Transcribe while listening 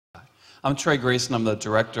I'm Trey Grayson. I'm the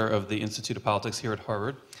director of the Institute of Politics here at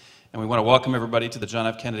Harvard. And we want to welcome everybody to the John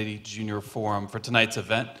F. Kennedy Jr. Forum for tonight's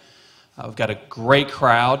event. We've got a great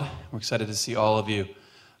crowd. We're excited to see all of you.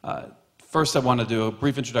 First, I want to do a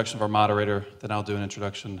brief introduction of our moderator, then I'll do an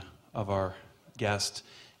introduction of our guest,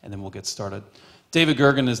 and then we'll get started. David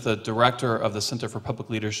Gergen is the director of the Center for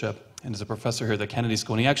Public Leadership and is a professor here at the Kennedy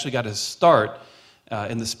School. And he actually got his start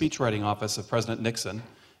in the speechwriting office of President Nixon,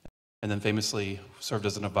 and then famously served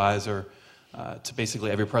as an advisor to basically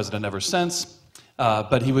every president ever since.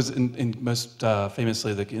 But he was most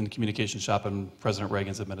famously in the communication shop in President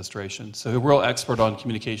Reagan's administration. So a real expert on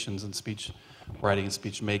communications and speech writing and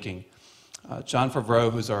speech making. Jon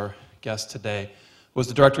Favreau, who's our guest today, was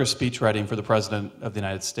the director of speechwriting for the President of the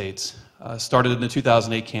United States. Started in the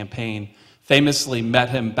 2008 campaign, famously met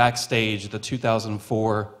him backstage at the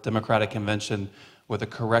 2004 Democratic Convention with a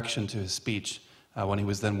correction to his speech when he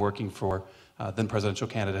was then working for then presidential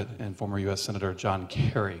candidate and former U.S. Senator John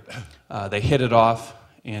Kerry. They hit it off,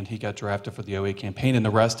 and he got drafted for the 2008 campaign, and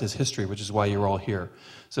the rest is history, which is why you're all here.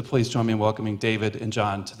 So please join me in welcoming David and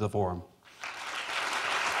Jon to the forum.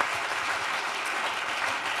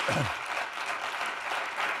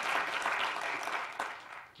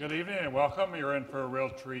 Good evening and welcome. You're in for a real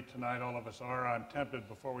treat tonight. All of us are. I'm tempted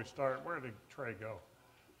before we start. Where did Trey go?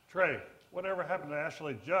 Trey, whatever happened to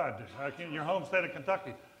Ashley Judd? In your home state of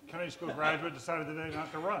Kentucky, Kennedy School graduate decided today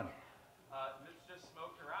not to run. Mitch just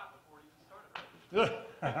smoked her out before he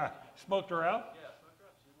even started. Smoked her out? Yeah, smoked her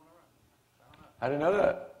out. She didn't want to run. I didn't know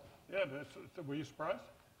that. Yeah, were you surprised?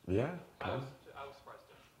 Yeah. I was surprised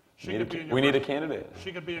too. We need a candidate.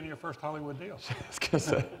 She could be in your first Hollywood deal. I was going to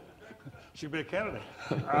say. She could be a candidate.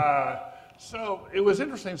 So it was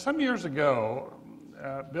interesting. Some years ago,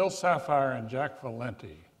 Bill Sapphire and Jack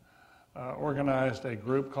Valenti organized a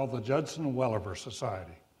group called the Judson Welliver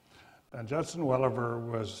Society. And Judson Welliver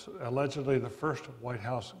was allegedly the first White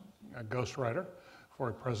House ghostwriter for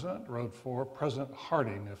a president, wrote for President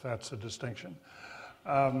Harding, if that's a distinction.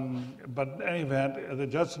 But in any event, the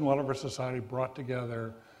Judson Welliver Society brought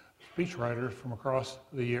together speechwriters from across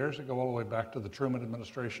the years that go all the way back to the Truman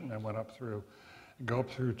administration and go up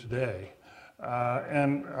through today.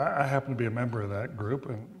 And I happen to be a member of that group,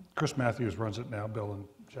 and Chris Matthews runs it now. Bill and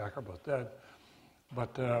Jack are both dead.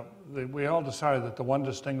 But we all decided that the one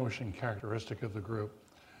distinguishing characteristic of the group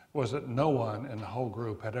was that no one in the whole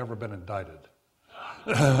group had ever been indicted.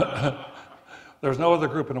 There's no other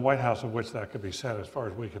group in the White House of which that could be said, as far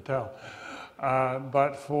as we could tell.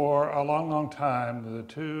 But for a long, long time, the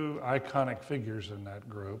two iconic figures in that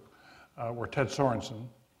group were Ted Sorensen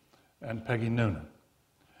and Peggy Noonan.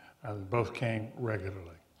 Both came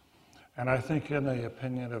regularly. And I think in the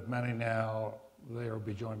opinion of many now, they will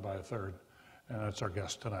be joined by a third, and that's our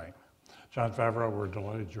guest tonight. Jon Favreau, we're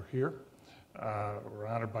delighted you're here. We're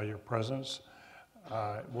honored by your presence.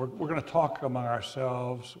 We're going to talk among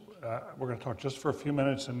ourselves. We're going to talk just for a few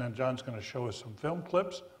minutes, and then Jon's going to show us some film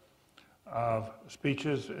clips of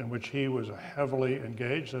speeches in which he was heavily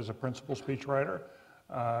engaged as a principal speechwriter,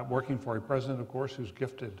 working for a president, of course, who's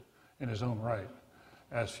gifted in his own right,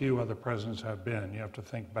 as few other presidents have been. You have to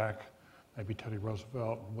think back, maybe Teddy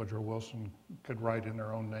Roosevelt and Woodrow Wilson could write in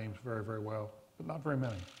their own names very, very well, but not very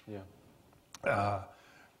many. Yeah.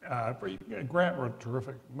 Grant wrote a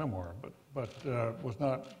terrific memoir, but was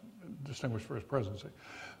not distinguished for his presidency.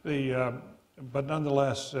 But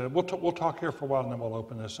nonetheless, we'll talk here for a while, and then we'll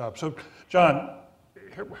open this up. So, Jon,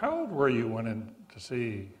 how old were you when in to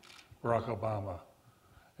see Barack Obama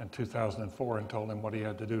in 2004 and told him what he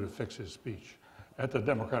had to do to fix his speech at the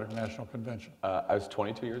Democratic National Convention? I was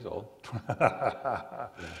 22 years old.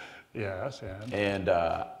 Yes, and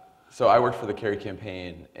so I worked for the Kerry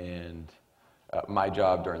campaign, and my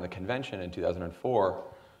job during the convention in 2004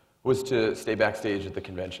 was to stay backstage at the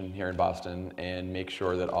convention here in Boston and make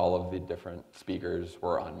sure that all of the different speakers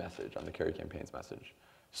were on message, on the Kerry campaign's message.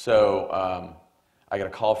 So I got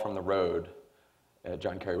a call from the road.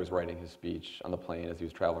 John Kerry was writing his speech on the plane as he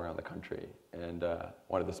was traveling around the country. And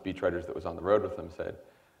one of the speechwriters that was on the road with him said,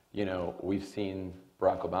 you know, we've seen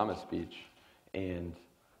Barack Obama's speech, and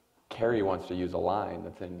Kerry wants to use a line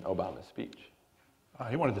that's in Obama's speech.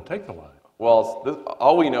 He wanted to take the line. Well,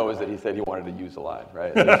 all we know is that he said he wanted to use a line,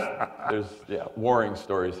 right? There's warring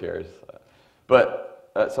stories here.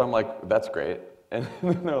 So I'm like, that's great. And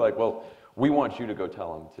they're like, well, we want you to go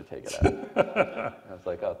tell him to take it out. I was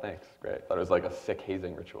like, oh, thanks, great. Thought it was like a sick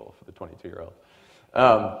hazing ritual for the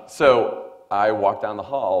 22-year-old. So I walked down the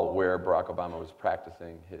hall where Barack Obama was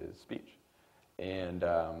practicing his speech. And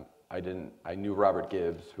I knew Robert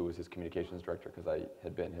Gibbs, who was his communications director, because I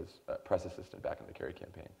had been his press assistant back in the Kerry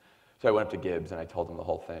campaign. So I went up to Gibbs and I told him the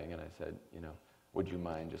whole thing, and I said, you know, would you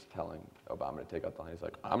mind just telling Obama to take out the line? He's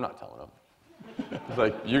like, I'm not telling him. He's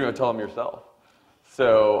like, you're going to tell him yourself.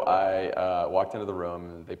 So I walked into the room,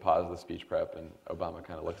 and they paused the speech prep, and Obama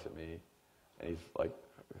kind of looks at me, and he's like,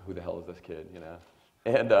 who the hell is this kid, you know?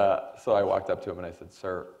 And so I walked up to him, and I said,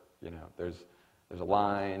 sir, you know, there's a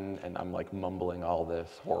line, and I'm like mumbling all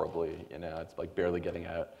this horribly, you know, it's like barely getting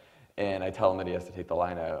out. And I tell him that he has to take the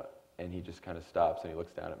line out, and he just kind of stops, and he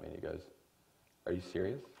looks down at me, and he goes, are you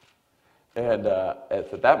serious? And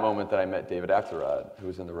it's at that moment that I met David Axelrod, who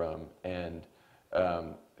was in the room, and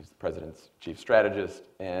he's the president's chief strategist,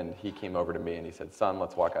 and he came over to me and he said, son,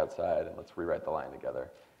 let's walk outside and let's rewrite the line together,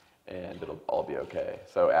 and it'll all be okay.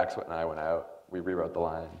 So Axelrod and I went out, we rewrote the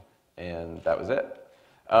line, and that was it.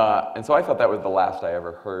 And so I thought that was the last I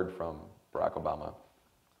ever heard from Barack Obama.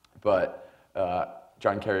 But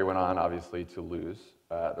John Kerry went on, obviously, to lose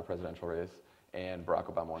the presidential race, and Barack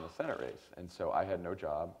Obama won the Senate race. And so I had no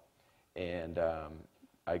job, and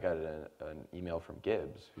I got an email from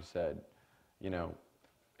Gibbs who said, you know,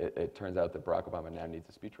 it turns out that Barack Obama now needs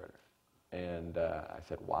a speechwriter. And I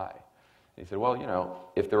said, why? And he said, well, you know,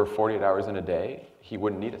 if there were 48 hours in a day, he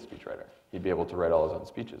wouldn't need a speechwriter. He'd be able to write all his own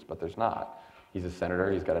speeches, but there's not. He's a senator,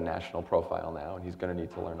 he's got a national profile now, and he's going to need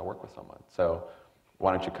to learn to work with someone. So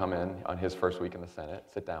why don't you come in on his first week in the Senate,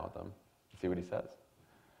 sit down with him, and see what he says.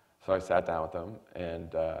 So I sat down with him,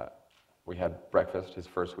 and we had breakfast his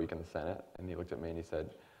first week in the Senate, and he looked at me and he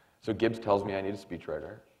said, so Gibbs tells me I need a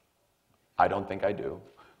speechwriter. I don't think I do.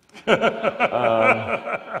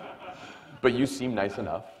 But you seem nice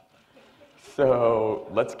enough. So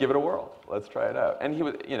let's give it a whirl. Let's try it out. And he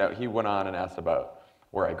was, you know, he went on and asked about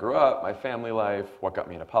where I grew up, my family life, what got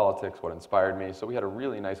me into politics, what inspired me. So we had a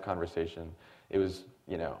really nice conversation. It was,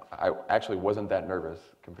 you know, I actually wasn't that nervous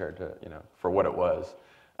compared to, you know, for what it was.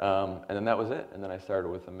 And then that was it. And then I started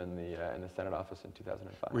with him in the Senate office in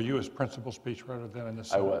 2005. Were you his principal speechwriter then in the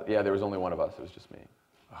Senate? I was. Yeah, there was only one of us. It was just me.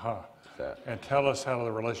 Uh-huh. So. And tell us how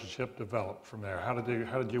the relationship developed from there. How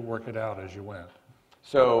did you work it out as you went?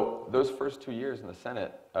 So those first 2 years in the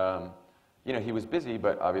Senate, you know, he was busy,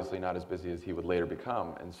 but obviously not as busy as he would later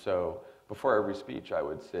become. And so before every speech, I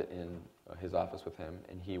would sit in his office with him,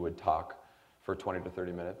 and he would talk for 20 to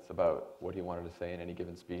 30 minutes about what he wanted to say in any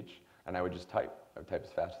given speech, and I would just type. I would type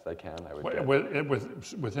as fast as I can. I would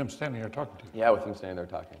with him standing there talking to you? Yeah, with him standing there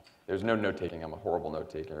talking. There's no note-taking. I'm a horrible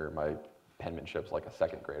note-taker. My penmanship's like a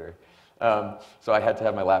second grader. So I had to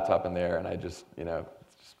have my laptop in there, and I just, you know,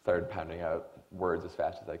 started pounding out words as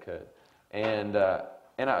fast as I could. And I,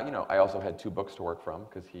 you know, I also had 2 books to work from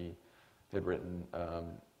because he had written,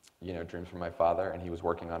 you know, Dreams from My Father, and he was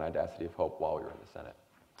working on Audacity of Hope while we were in the Senate.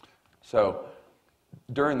 So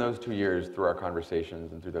during those 2 years, through our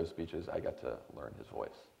conversations and through those speeches, I got to learn his voice.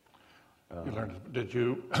 You learned. Did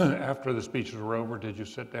you, after the speeches were over, did you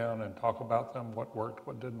sit down and talk about them? What worked,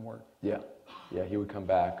 what didn't work? Yeah, yeah. He would come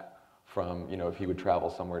back from, you know, if he would travel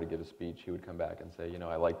somewhere to give a speech, he would come back and say, you know,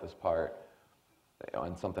 I like this part.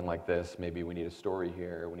 On something like this, maybe we need a story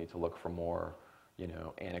here. We need to look for more, you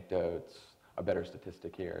know, anecdotes, a better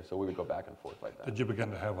statistic here. So we would go back and forth like that. Did you begin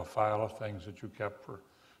to have a file of things that you kept for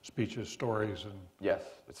speeches, stories, and? Yes,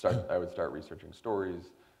 I would start researching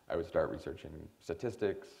stories. I would start researching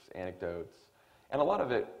statistics, anecdotes, and a lot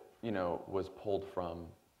of it, you know, was pulled from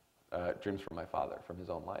Dreams from My Father, from his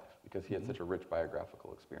own life, because he had such a rich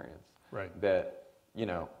biographical experience. Right. That, you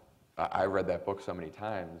know, I read that book so many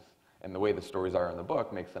times, and the way the stories are in the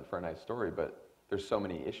book makes sense for a nice story, but there's so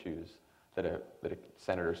many issues that a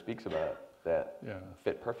senator speaks about that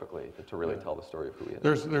fit perfectly to really tell the story of who he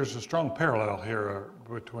is. There's a strong parallel here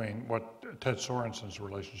between what Ted Sorensen's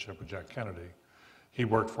relationship with Jack Kennedy. He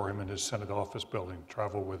worked for him in his Senate office building,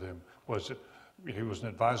 traveled with him. He was an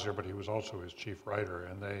advisor, but he was also his chief writer.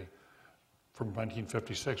 And they, from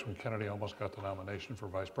 1956, when Kennedy almost got the nomination for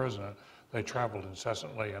vice president, they traveled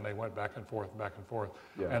incessantly, and they went back and forth, and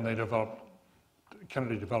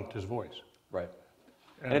Kennedy developed his voice. Right.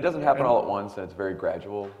 And it doesn't happen all at once, and it's very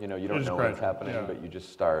gradual. You know, you don't know what's happening, but you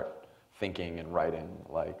just start thinking and writing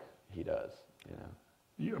like he does, you know.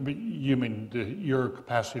 You mean your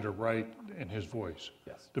capacity to write in his voice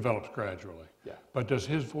develops gradually? Yeah. But does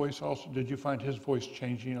his voice also, did you find his voice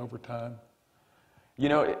changing over time? You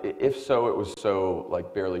know, if so, it was so,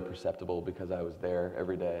 like, barely perceptible because I was there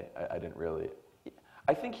every day. I didn't really.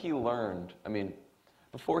 I think he learned, I mean,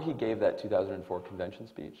 before he gave that 2004 convention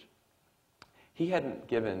speech, he hadn't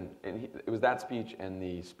given, it was that speech and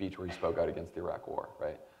the speech where he spoke out against the Iraq War,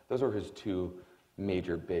 right? Those were his 2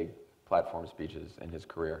 major big platform speeches in his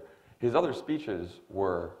career. His other speeches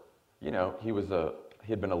were, you know, he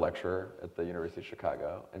had been a lecturer at the University of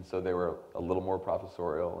Chicago, and so they were a little more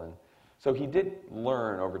professorial, and so he did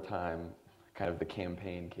learn over time kind of the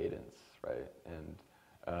campaign cadence, right?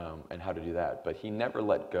 And how to do that. But he never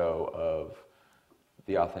let go of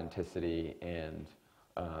the authenticity and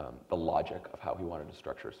the logic of how he wanted to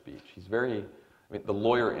structure a speech. He's very, I mean, the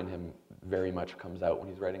lawyer in him very much comes out when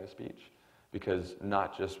he's writing a speech, because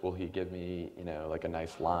not just will he give me, you know, like a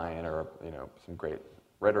nice line or, you know, some great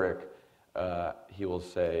rhetoric, he will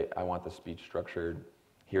say, I want the speech structured,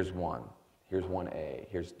 here's 1, here's 1A,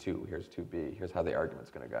 here's 2, here's 2B, here's how the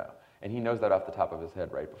argument's going to go. And he knows that off the top of his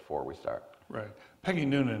head right before we start. Right. Peggy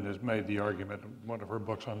Noonan has made the argument in one of her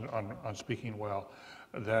books on speaking well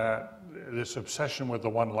that this obsession with the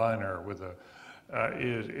one-liner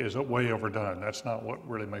is way overdone. That's not what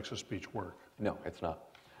really makes a speech work. No, it's not.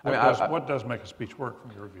 What does make a speech work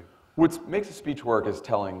from your view? What makes a speech work is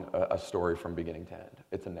telling a story from beginning to end.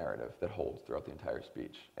 It's a narrative that holds throughout the entire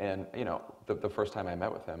speech. And, you know, the first time I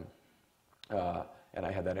met with him, and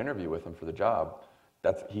I had that interview with him for the job,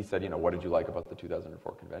 he said, you know, what did you like about the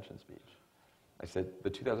 2004 convention speech? I said, the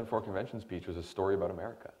 2004 convention speech was a story about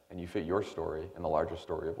America, and you fit your story in the larger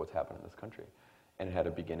story of what's happened in this country. And it had a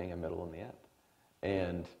beginning, a middle, and the end.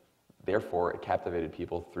 And therefore, it captivated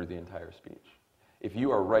people through the entire speech. If you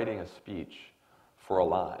are writing a speech for a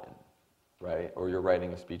line, right, or you're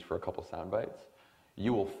writing a speech for a couple sound bites,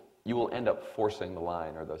 you will end up forcing the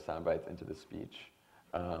line or those sound bites into the speech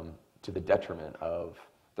to the detriment of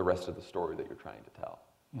the rest of the story that you're trying to tell,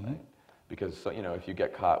 right? Because, so, you know, if you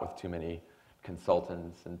get caught with too many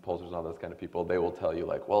consultants and pollsters and all those kind of people, they will tell you,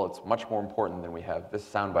 like, well, it's much more important than we have this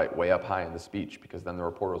soundbite way up high in the speech, because then the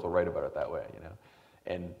reporters will write about it that way, you know?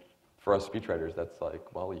 And for us speechwriters, that's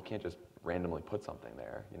like, well, you can't just randomly put something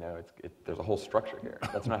there, you know? There's a whole structure here.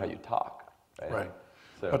 That's not how you talk, right? Right.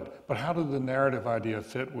 So, but how did the narrative idea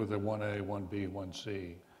fit with the 1A, 1B,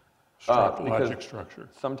 1C logic structure?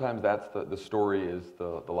 Sometimes that's the story is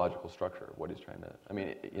the logical structure of what he's trying to, I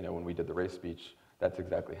mean, you know, when we did the race speech, that's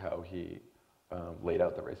exactly how he laid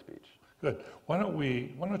out the race speech. Good. Why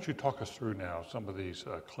don't you talk us through now some of these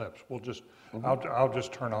clips? We'll just, I'll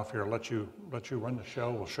just turn off here, let you run the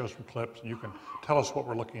show. We'll show some clips, and you can tell us what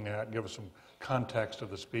we're looking at, give us some context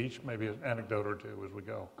of the speech, maybe an anecdote or two as we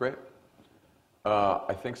go. Great.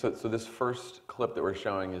 I think so. So this first clip that we're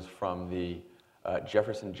showing is from the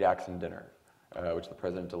Jefferson-Jackson dinner, which the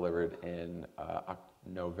president delivered in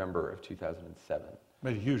November of 2007.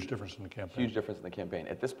 Made a huge difference in the campaign. Huge difference in the campaign.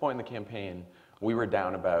 At this point in the campaign, we were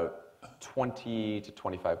down about 20 to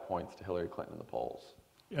 25 points to Hillary Clinton in the polls.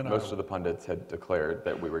 Most of the pundits had declared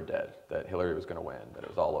that we were dead, that Hillary was going to win, that it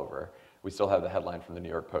was all over. We still have the headline from the New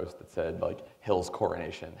York Post that said, like, Hill's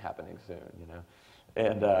coronation happening soon, you know?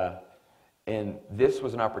 And this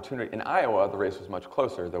was an opportunity. In Iowa, the race was much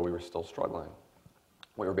closer, though we were still struggling.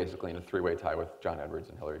 We were basically in a three-way tie with John Edwards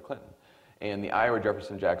and Hillary Clinton. And the Iowa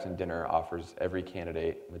Jefferson-Jackson dinner offers every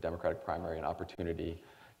candidate in the Democratic primary an opportunity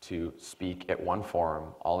to speak at one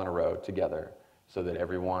forum, all in a row, together, so that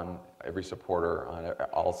every supporter on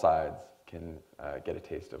all sides can get a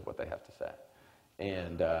taste of what they have to say.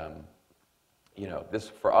 And, you know, this,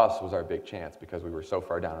 for us, was our big chance, because we were so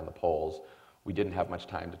far down in the polls. We didn't have much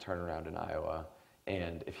time to turn around in Iowa.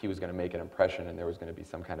 And if he was going to make an impression and there was going to be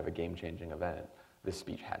some kind of a game-changing event, this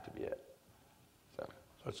speech had to be it. So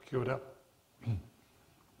let's cue it up.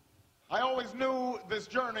 I always knew this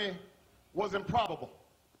journey was improbable.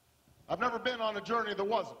 I've never been on a journey that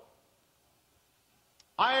wasn't.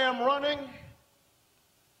 I am running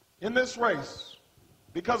in this race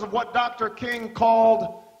because of what Dr. King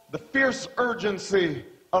called the fierce urgency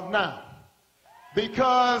of now.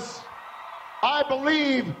 Because I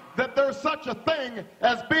believe that there's such a thing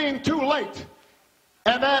as being too late,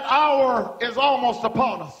 and that hour is almost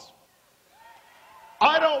upon us.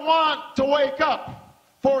 I don't want to wake up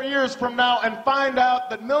 4 years from now and find out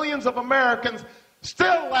that millions of Americans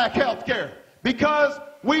still lack health care because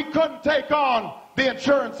we couldn't take on the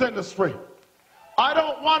insurance industry. I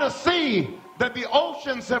don't want to see that the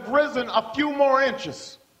oceans have risen a few more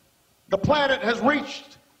inches. The planet has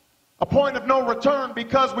reached a point of no return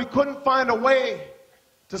because we couldn't find a way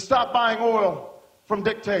to stop buying oil from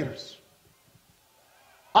dictators.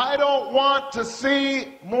 I don't want to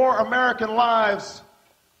see more American lives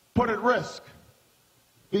put at risk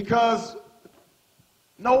because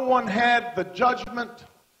no one had the judgment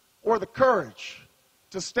or the courage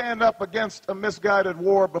to stand up against a misguided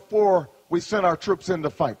war before we sent our troops in to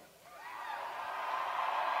fight.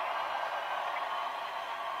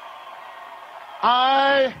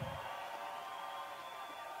 I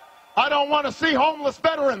don't want to see homeless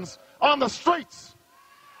veterans on the streets.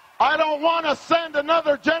 I don't want to send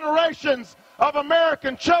another generations of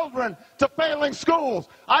American children to failing schools.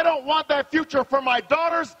 I don't want that future for my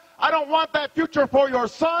daughters. I don't want that future for your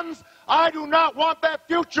sons. I do not want that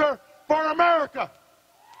future for America.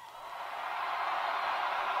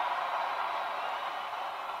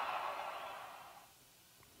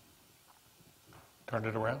 Turned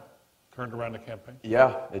it around? Turned around the campaign?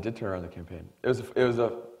 Yeah, it did turn around the campaign. It was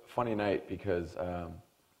a funny night because,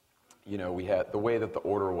 you know, we had the way that the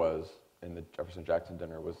order was in the Jefferson-Jackson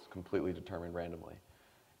dinner was completely determined randomly.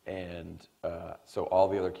 And so all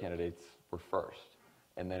the other candidates were first,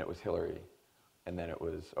 and then it was Hillary, and then it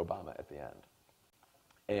was Obama at the end.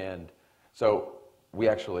 And so we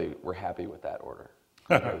actually were happy with that order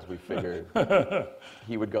because we figured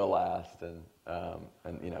he would go last, and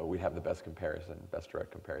you know, we'd have the best comparison, best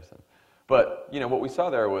direct comparison. But you know, what we saw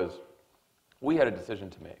there was we had a decision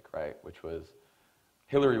to make, right? Which was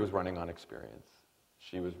Hillary was running on experience.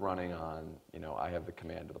 She was running on, you know, I have the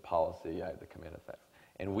command of the policy, I have the command of facts.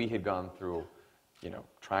 And we had gone through, you know,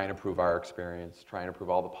 trying to prove our experience, trying to prove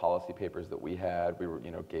all the policy papers that we had. We were,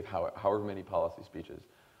 you know, gave however many policy speeches.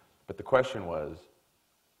 But the question was,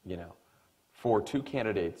 you know, for two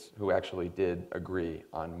candidates who actually did agree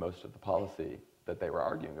on most of the policy that they were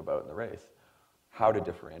arguing about in the race, how to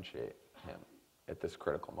differentiate him at this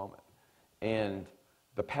critical moment. And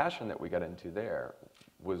the passion that we got into there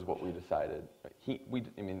was what we decided. I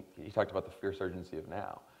mean, he talked about the fierce urgency of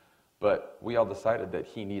now, but we all decided that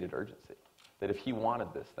he needed urgency. That if he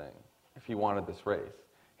wanted this thing, if he wanted this race,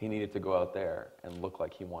 he needed to go out there and look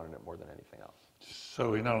like he wanted it more than anything else.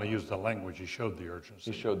 So he not only used the language, he showed the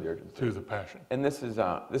urgency. He showed the urgency. Through the passion. And this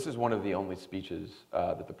is one of the only speeches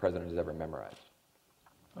that the president has ever memorized.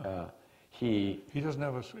 He doesn't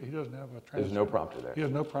have a transcript. There's no prompter there. He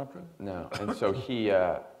has no prompter? No. And so he, you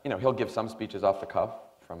know, he'll give some speeches off the cuff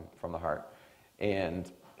from the heart,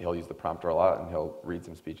 and he'll use the prompter a lot, and he'll read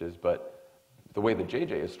some speeches. But the way the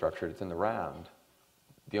JJ is structured, it's in the round.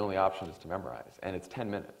 The only option is to memorize, and it's 10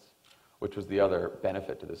 minutes, which was the other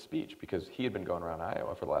benefit to this speech, because he had been going around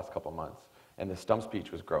Iowa for the last couple of months, and the stump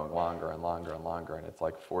speech was growing longer and longer and longer, and it's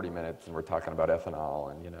like 40 minutes, and we're talking about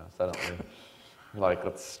ethanol, and, you know, suddenly, you're like,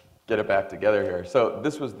 let's get it back together here. So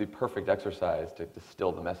this was the perfect exercise to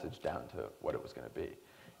distill the message down to what it was going to be.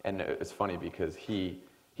 And it's funny because he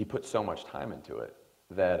put so much time into it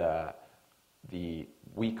that the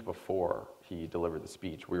week before he delivered the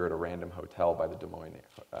speech, we were at a random hotel by the Des Moines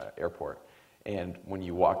airport. And when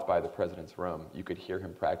you walked by the president's room, you could hear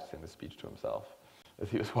him practicing the speech to himself as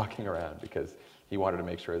he was walking around, because he wanted to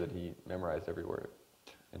make sure that he memorized every word,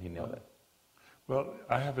 and he nailed it. Well,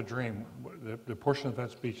 I have a dream. The portion of that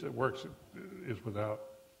speech that works is without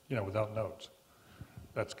notes.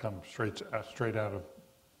 That's come straight out of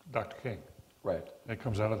Dr. King. Right. It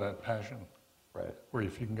comes out of that passion. Right. Where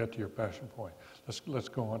if you can get to your passion point. Let's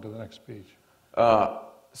go on to the next speech.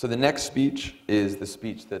 So the next speech is the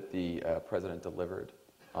speech that the president delivered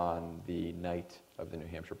on the night of the New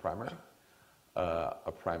Hampshire primary,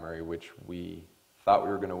 a primary which we thought we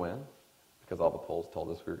were going to win, because all the polls told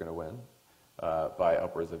us we were going to win by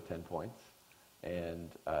upwards of 10 points,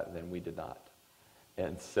 and then we did not.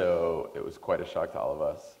 And so it was quite a shock to all of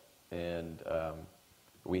us, and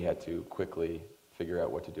we had to quickly figure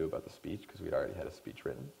out what to do about the speech, because we'd already had a speech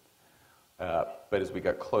written. But as we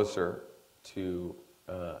got closer to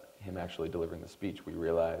him actually delivering the speech, we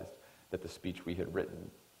realized that the speech we had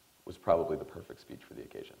written was probably the perfect speech for the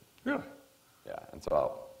occasion. Really? Yeah, and so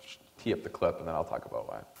I'll tee up the clip, and then I'll talk about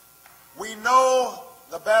why. We know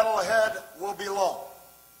the battle ahead will be long,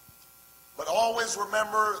 but always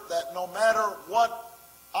remember that no matter what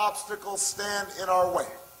obstacles stand in our way,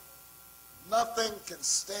 nothing can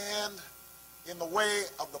stand in the way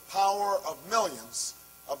of the power of millions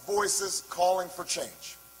of voices calling for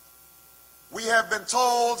change. We have been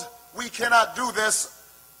told we cannot do this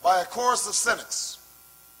by a chorus of cynics,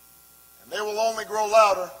 and they will only grow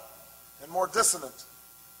louder and more dissonant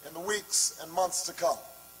in the weeks and months to come.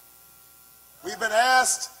 We've been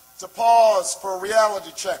asked to pause for a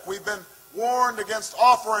reality check. We've been warned against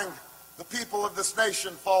offering the people of this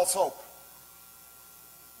nation false hope.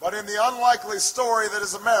 But in the unlikely story that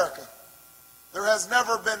is America, there has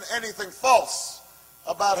never been anything false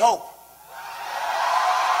about hope.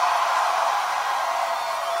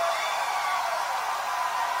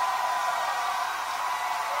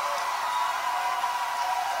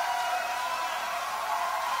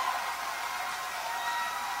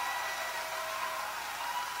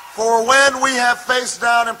 For when we have faced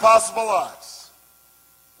down impossible odds,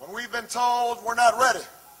 when we've been told we're not ready,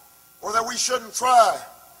 or that we shouldn't try,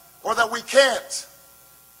 or that we can't,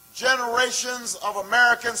 generations of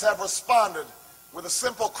Americans have responded with a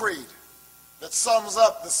simple creed that sums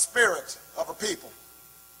up the spirit of a people.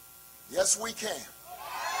 Yes, we can.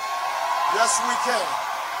 Yes, we can.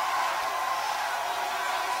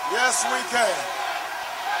 Yes, we can.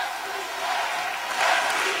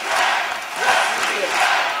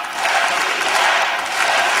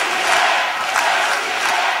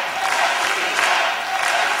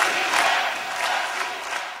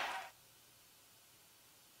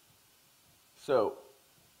 So,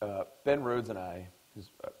 Ben Rhodes and I, who's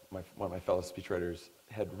one of my fellow speechwriters,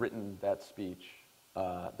 had written that speech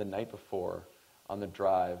the night before on the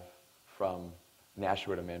drive from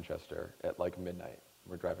Nashua to Manchester at like midnight.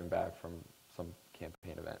 We're driving back from some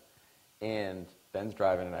campaign event. And Ben's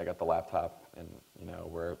driving, and I got the laptop, and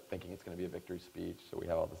we're thinking it's going to be a victory speech, so we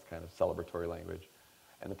have all this kind of celebratory language.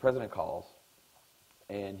 And the president calls,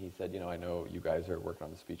 and he said, I know you guys are working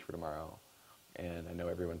on the speech for tomorrow, and I know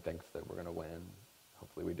everyone thinks that we're going to win.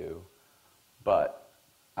 Hopefully we do. But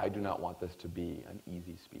I do not want this to be an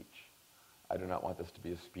easy speech. I do not want this to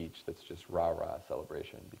be a speech that's just rah-rah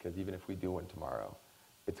celebration, because even if we do win tomorrow,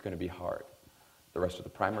 it's going to be hard. The rest of the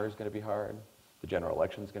primary is going to be hard. The general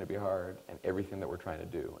election is going to be hard, and everything that we're trying to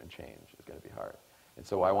do and change is going to be hard. And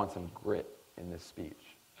so I want some grit in this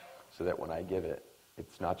speech so that when I give it,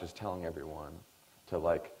 it's not just telling everyone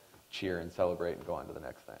to cheer and celebrate and go on to the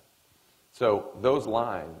next thing. So those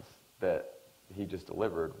lines that he just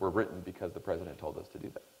delivered were written because the president told us to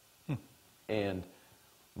do that. And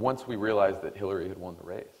once we realized that Hillary had won the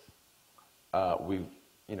race, we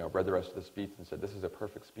read the rest of the speech and said, this is a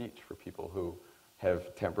perfect speech for people who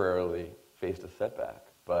have temporarily faced a setback,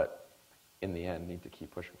 but in the end need to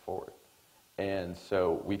keep pushing forward. And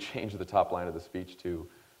so we changed the top line of the speech to,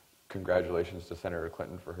 congratulations to Senator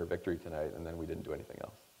Clinton for her victory tonight, and then we didn't do anything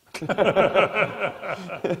else.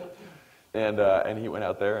 And he went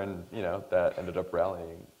out there, and that ended up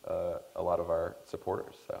rallying a lot of our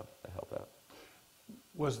supporters, so that helped out.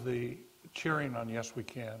 Was the cheering on Yes We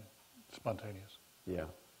Can spontaneous? Yeah,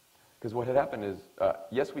 because what had happened is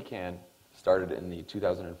Yes We Can started in the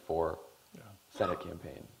 2004 Senate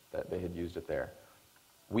campaign, that they had used it there.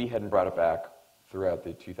 We hadn't brought it back throughout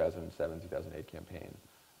the 2007, 2008 campaign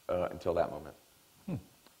until that moment.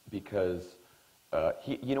 Because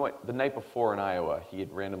the night before in Iowa, he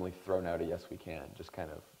had randomly thrown out a Yes We Can, just kind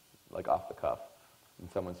of like off the cuff, and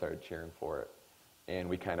someone started cheering for it. And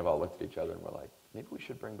we kind of all looked at each other and were like, maybe we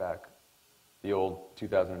should bring back the old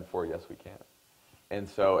 2004 Yes We Can. And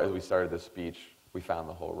so as we started this speech, we found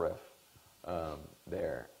the whole riff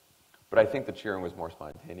there. But I think the cheering was more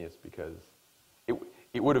spontaneous because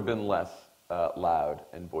it would have been less loud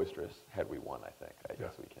and boisterous had we won, I think.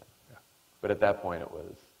 Yes We Can. Yeah. But at that point, it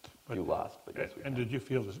was, you lost, but yes we can. And did you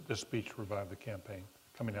feel this speech revived the campaign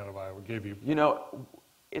coming out of Iowa? Gave you...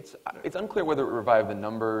 It's unclear whether it revived the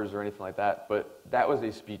numbers or anything like that, but that was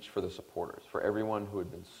a speech for the supporters, for everyone who had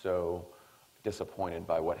been so disappointed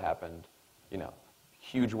by what happened.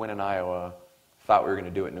 Huge win in Iowa, thought we were going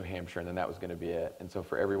to do it in New Hampshire, and then that was going to be it. And so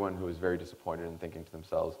for everyone who was very disappointed and thinking to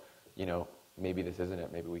themselves, maybe this isn't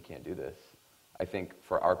it, maybe we can't do this, I think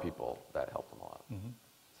for our people, that helped them a lot. Mm-hmm.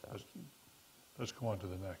 So. Let's go on to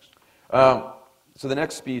the next. So the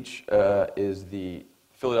next speech is the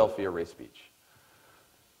Philadelphia race speech.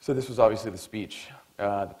 So this was obviously the speech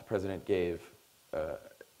that the president gave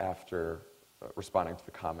after responding to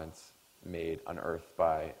the comments made, unearthed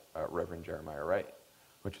by Reverend Jeremiah Wright,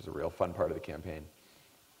 which was a real fun part of the campaign.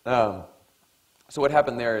 So what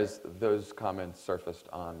happened there is those comments surfaced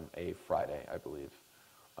on a Friday, I believe,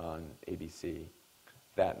 on ABC.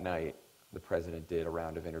 That night, the president did a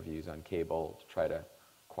round of interviews on cable to try to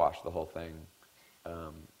quash the whole thing.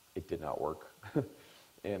 It did not work.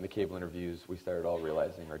 And the cable interviews, we started all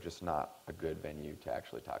realizing, are just not a good venue to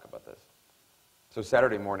actually talk about this. So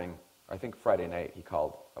Saturday morning, I think Friday night, he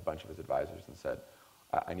called a bunch of his advisors and said,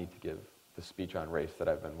 I need to give the speech on race that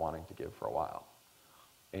I've been wanting to give for a while.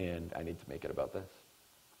 And I need to make it about this.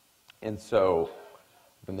 And so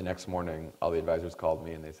then the next morning, all the advisors called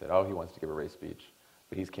me and they said, oh, he wants to give a race speech,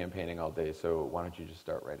 but he's campaigning all day, so why don't you just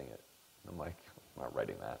start writing it? And I'm like, I'm not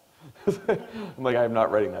writing that. I'm like, I'm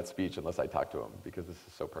not writing that speech unless I talk to him, because this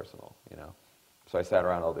is so personal, So I sat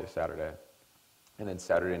around all day Saturday. And then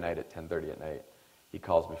Saturday night at 10:30 at night, he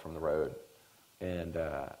calls me from the road. And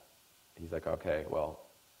he's like, okay, well,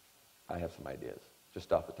 I have some ideas,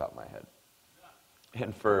 just off the top of my head.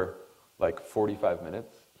 And for like 45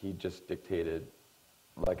 minutes, he just dictated,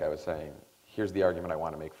 like I was saying, here's the argument I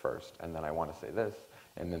want to make first, and then I want to say this,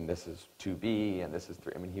 and then this is 2B, and this is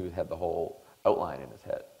 3. I mean, he had the whole outline in his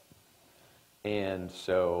head. And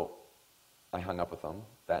so I hung up with him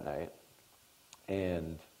that night,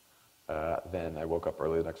 and then I woke up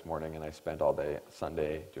early the next morning, and I spent all day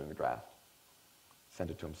Sunday doing the draft.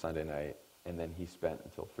 Sent it to him Sunday night, and then he spent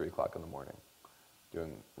until 3 o'clock in the morning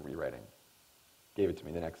doing rewriting. Gave it to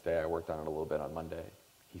me the next day. I worked on it a little bit on Monday.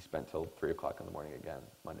 he spent till 3 o'clock in the morning again,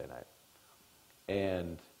 Monday night.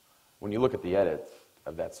 And when you look at the edits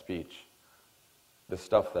of that speech, the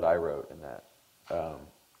stuff that I wrote in that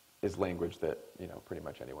is language that, pretty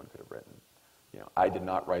much anyone could have written. I did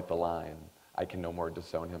not write the line, "I can no more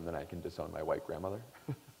disown him than I can disown my white grandmother."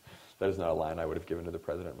 That is not a line I would have given to the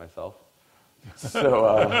president myself.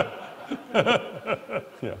 So,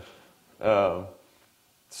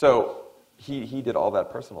 so he did all that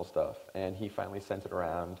personal stuff, and he finally sent it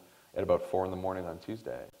around at about 4 in the morning on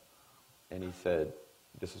Tuesday, and he said,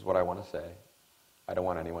 "This is what I want to say. I don't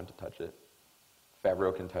want anyone to touch it.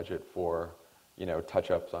 Favreau can touch it for,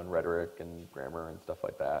 touch-ups on rhetoric and grammar and stuff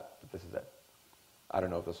like that, but this is it. I don't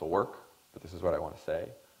know if this will work, but this is what I want to say,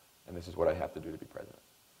 and this is what I have to do to be president."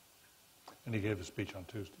 And he gave a speech on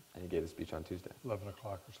Tuesday. 11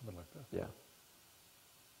 o'clock or something like that. Yeah.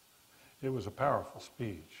 It was a powerful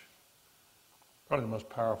speech. Probably the most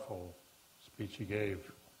powerful speech he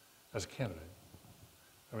gave as a candidate.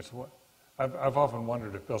 I mean, so what, I've often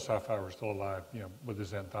wondered if Bill Saffire were still alive, with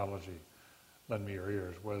his anthology, Lend Me Your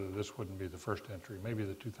Ears, whether this wouldn't be the first entry, maybe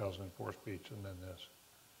the 2004 speech and then this.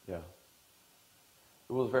 Yeah.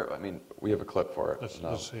 It was we have a clip for it.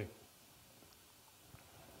 Let's see.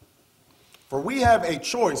 For we have a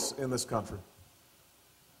choice in this country.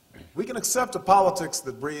 We can accept a politics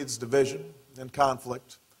that breeds division and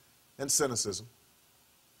conflict and cynicism.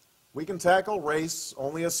 We can tackle race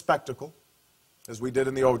only as spectacle, as we did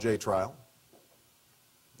in the O.J. trial,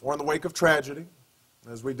 or in the wake of tragedy,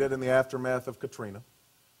 as we did in the aftermath of Katrina,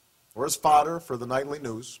 or as fodder for the nightly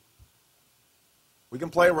news. We can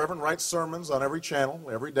play Reverend Wright's sermons on every channel,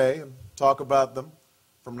 every day, and talk about them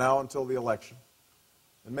from now until the election,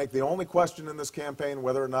 and make the only question in this campaign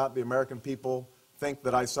whether or not the American people think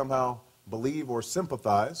that I somehow believe or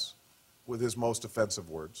sympathize with his most offensive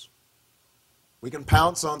words. We can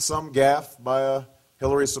pounce on some gaffe by a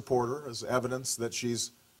Hillary supporter as evidence that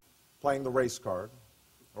she's playing the race card,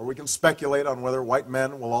 or we can speculate on whether white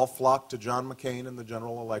men will all flock to John McCain in the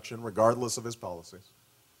general election regardless of his policies.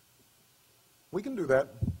 We can do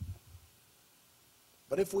that.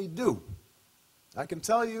 But if we do, I can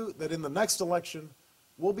tell you that in the next election,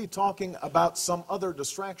 we'll be talking about some other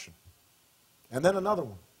distraction. And then another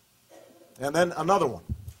one. And then another one.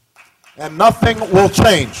 And nothing will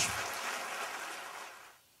change.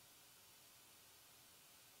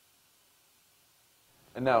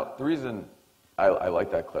 And now, the reason I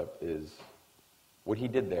like that clip is what he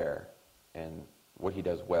did there and what he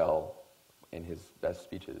does well in his best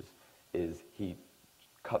speeches is he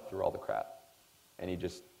cut through all the crap. And he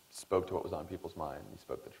just spoke to what was on people's mind. He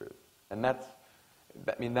spoke the truth. And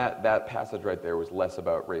that passage right there was less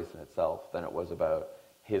about race in itself than it was about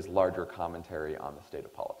his larger commentary on the state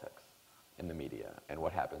of politics in the media and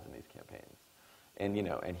what happens in these campaigns. And,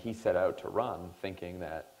 and he set out to run thinking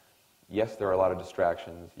that, yes, there are a lot of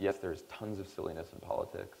distractions. Yes, there's tons of silliness in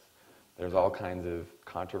politics. There's all kinds of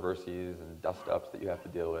controversies and dust-ups that you have to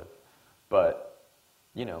deal with. But,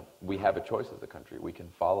 we have a choice as a country. We can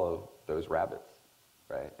follow those rabbits,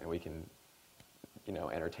 right? And we can,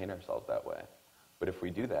 entertain ourselves that way. But if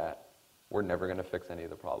we do that, we're never going to fix any of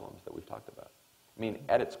the problems that we've talked about.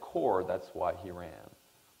 At its core, that's why he ran,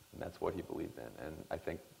 and that's what he believed in. And I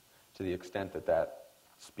think to the extent that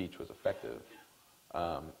speech was effective,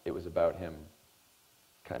 it was about him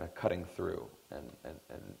kind of cutting through and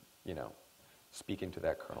speaking to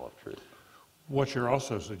that kernel of truth. What you're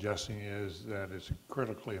also suggesting is that it's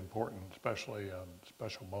critically important, especially on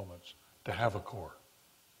special moments, to have a core.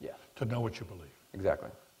 Yeah. To know what you believe.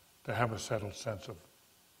 Exactly. To have a settled sense of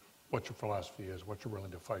what your philosophy is, what you're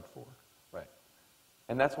willing to fight for. Right.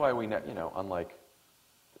 And that's why we, unlike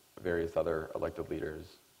various other elected leaders,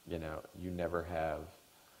 you never have,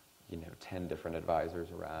 10 different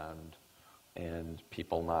advisors around and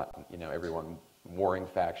people not, everyone warring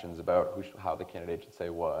factions about how the candidate should say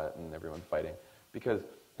what and everyone fighting. Because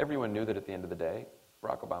everyone knew that at the end of the day,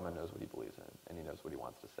 Barack Obama knows what he believes in and he knows what he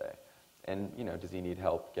wants to say. And, does he need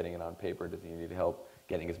help getting it on paper? Does he need help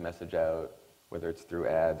getting his message out, whether it's through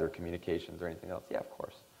ads or communications or anything else? Yeah, of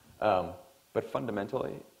course. But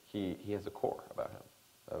fundamentally, he has a core about him,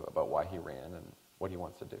 about why he ran and what he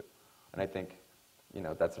wants to do. And I think,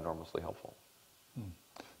 that's enormously helpful.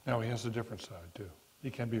 Now, he has a different side, too. He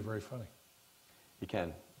can be very funny. He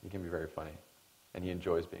can. He can be very funny. And he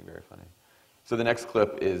enjoys being very funny. So the next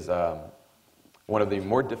clip is one of the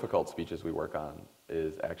more difficult speeches we work on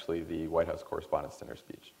is actually the White House Correspondents' Dinner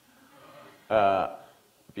speech.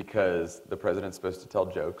 Because the president's supposed to tell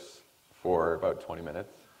jokes for about 20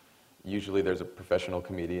 minutes. Usually there's a professional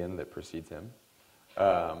comedian that precedes him.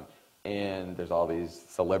 And there's all these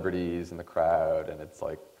celebrities in the crowd, and it's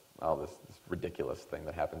like all this ridiculous thing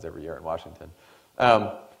that happens every year in Washington.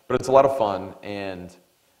 But it's a lot of fun, and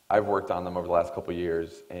I've worked on them over the last couple of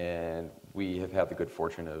years, and we have had the good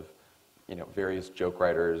fortune of, you know, various joke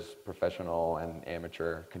writers, professional and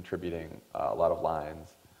amateur, contributing a lot of lines.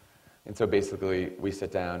 And so basically, we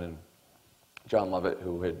sit down, and John Lovett,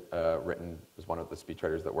 who had was one of the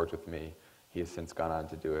speechwriters that worked with me. He has since gone on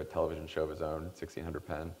to do a television show of his own, 1600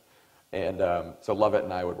 Penn. And so Lovett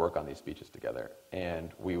and I would work on these speeches together,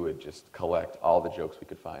 and we would just collect all the jokes we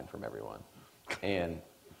could find from everyone. And,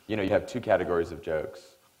 you know, you have two categories of jokes.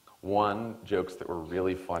 One, jokes that were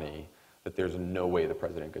really funny, that there's no way the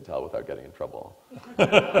president could tell without getting in trouble.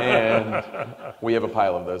 And we have a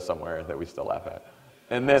pile of those somewhere that we still laugh at.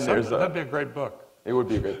 And then That'd be a great book. It would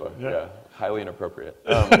be a great book, yeah. Highly inappropriate.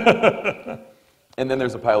 And then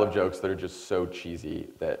there's a pile of jokes that are just so cheesy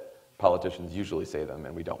that politicians usually say them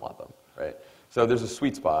and we don't want them, right? So there's a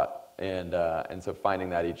sweet spot, and so finding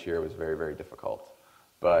that each year was very, very difficult.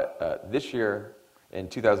 But this year, in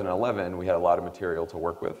 2011, we had a lot of material to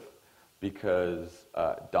work with because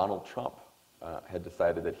Donald Trump had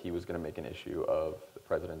decided that he was going to make an issue of the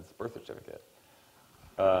president's birth certificate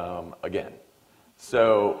again.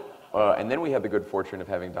 So, and then we had the good fortune of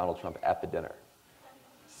having Donald Trump at the dinner.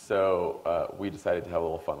 So we decided to have a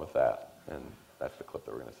little fun with that, and that's the clip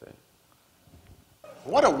that we're going to see.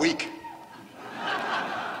 What a week.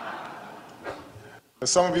 As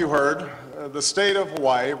some of you heard, the state of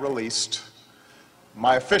Hawaii released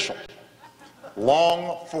my official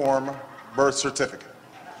long-form birth certificate.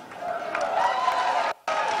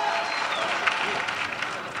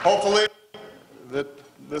 Hopefully,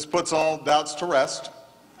 this puts all doubts to rest.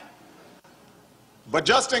 But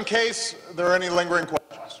just in case there are any lingering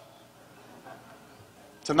questions,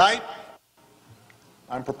 tonight,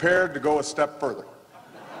 I'm prepared to go a step further.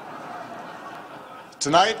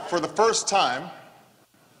 Tonight, for the first time,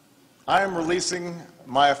 I am releasing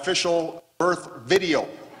my official birth video.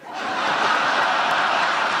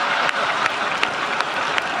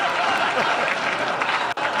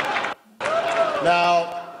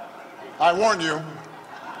 Now, I warn you,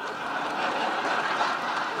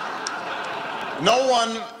 no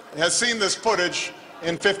one has seen this footage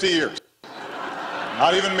in 50 years.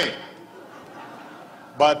 Not even me.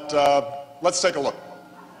 But let's take a look.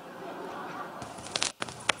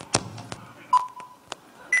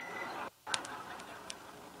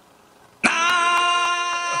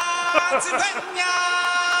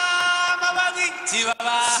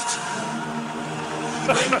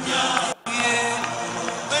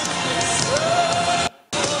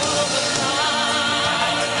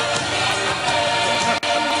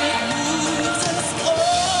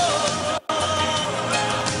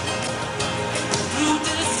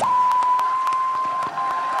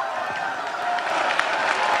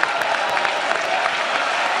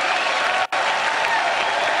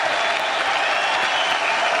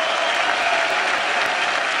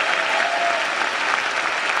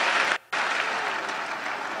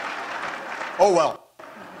 Oh well.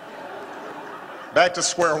 Back to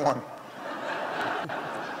square one.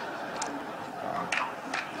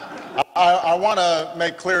 I want to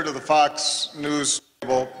make clear to the Fox News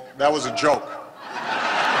table that was a joke.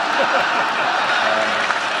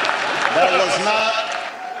 That was not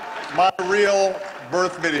my real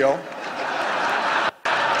birth video.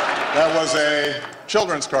 That was a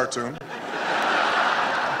children's cartoon.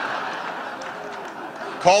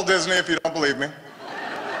 Call Disney if you don't believe me.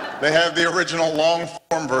 They have the original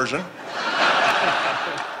long-form version.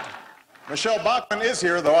 Michelle Bachmann is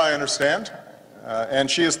here, though, I understand, and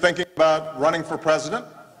she is thinking about running for president.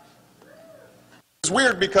 It's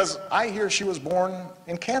weird because I hear she was born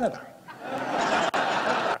in Canada.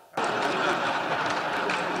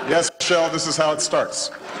 Yes, Michelle, this is how it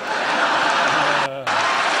starts.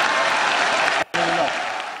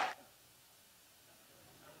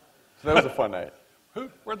 So that was a fun night.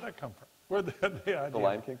 Where'd that come from? Where'd the idea? The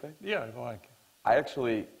Lion King thing? Yeah, the Lion King.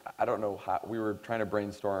 I don't know how, we were trying to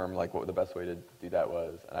brainstorm like what the best way to do that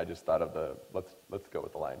was, and I just thought of let's go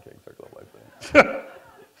with the Lion King Circle of Life thing.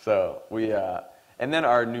 So we, and then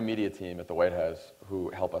our new media team at the White House, who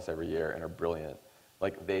help us every year and are brilliant,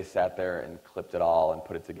 like they sat there and clipped it all and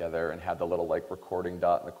put it together and had the little like recording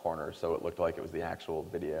dot in the corner so it looked like it was the actual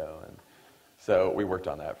video, and so we worked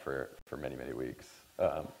on that for many, many weeks.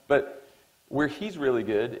 But where he's really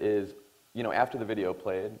good is, you know, after the video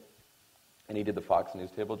played, and he did the Fox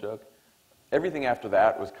News table joke, everything after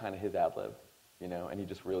that was kind of his ad-lib, you know, and he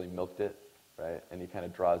just really milked it, right? And he kind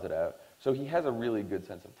of draws it out. So he has a really good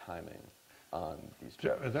sense of timing on these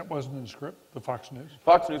jokes. That wasn't in the script, the Fox News?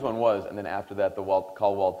 Fox News one was, and then after that, the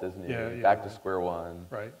Call Walt Disney, Back to Square One,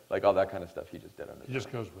 right? Like all that kind of stuff he just did on his own. He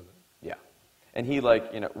just goes with it. And he,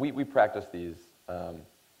 like, we practice these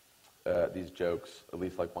jokes at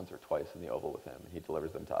least like once or twice in the Oval with him, and he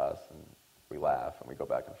delivers them to us, and we laugh, and we go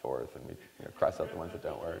back and forth, and we cross out the ones that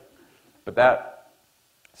don't work. But that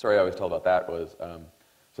story I always tell about that was,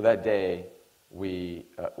 so that day we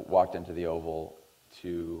walked into the Oval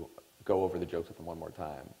to go over the jokes with him one more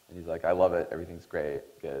time, and he's like, I love it, everything's great,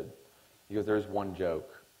 good. He goes, there's one joke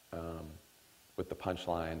with the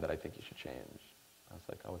punchline that I think you should change. I was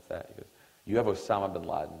like, oh, what's that? He goes, you have Osama bin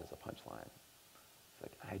Laden as a punchline. It's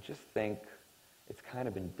like, I just think it's kind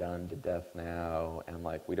of been done to death now, and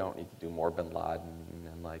like, we don't need to do more bin Laden,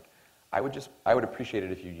 and like, I would appreciate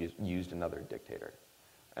it if you used another dictator.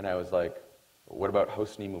 And I was like, what about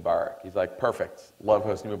Hosni Mubarak? He's like, perfect, love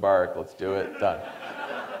Hosni Mubarak, let's do it, done.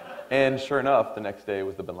 And sure enough, the next day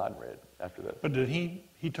was the bin Laden raid after this. But did he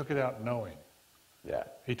took it out knowing? Yeah.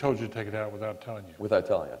 He told you to take it out without telling you? Without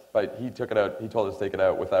telling us. But he took it out, he told us to take it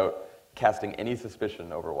out without casting any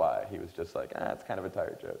suspicion over why. He was just like, it's kind of a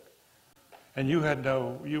tired joke. And you had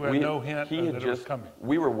no hint that it was coming?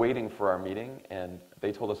 We were waiting for our meeting, and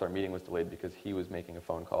they told us our meeting was delayed because he was making a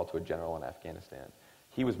phone call to a general in Afghanistan.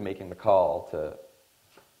 He was making the call to,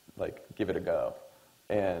 like, give it a go.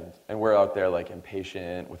 And we're out there, like,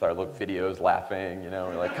 impatient with our videos, laughing,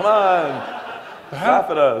 we're like, come on, laugh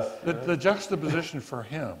at us. The juxtaposition for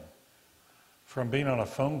him, from being on a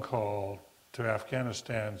phone call to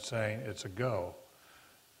Afghanistan saying it's a go,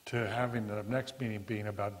 to having the next meeting being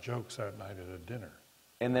about jokes that night at a dinner.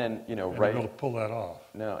 And then, and right... able to pull that off.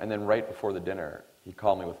 No, and then right before the dinner, he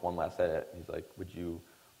called me with one last edit. He's like, would you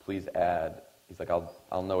please add... He's like,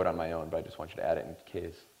 I'll know it on my own, but I just want you to add it in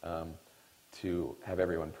case, to have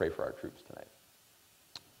everyone pray for our troops tonight.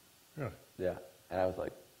 Really? Yeah. And I was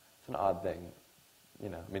like, it's an odd thing. I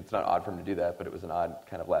mean, it's not odd for him to do that, but it was an odd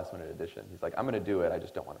kind of last-minute addition. He's like, I'm going to do it, I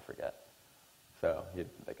just don't want to forget. So he had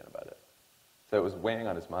been thinking about it. So it was weighing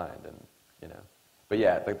on his mind, and, But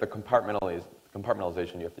yeah, the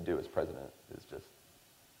compartmentalization you have to do as president is just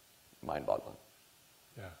mind-boggling.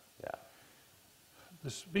 Yeah. Yeah. The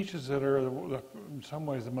speeches that are, in some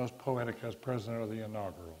ways, the most poetic as president are the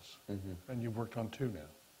inaugurals. Mm-hmm. And you've worked on two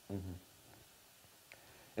now. Mm-hmm.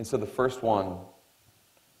 And so the first one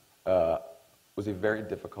was a very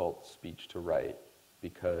difficult speech to write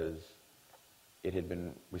because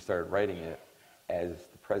we started writing it as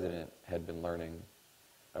the president had been learning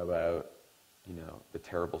about, the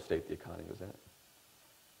terrible state the economy was in.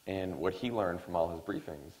 And what he learned from all his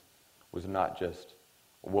briefings was not just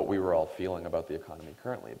what we were all feeling about the economy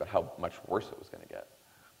currently, but how much worse it was going to get.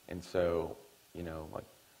 And so, like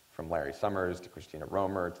from Larry Summers to Christina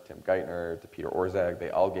Romer to Tim Geithner to Peter Orszag, they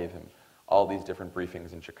all gave him all these different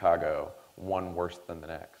briefings in Chicago, one worse than the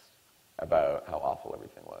next, about how awful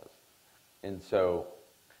everything was. And so,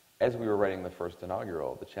 as we were writing the first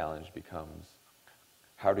inaugural, the challenge becomes,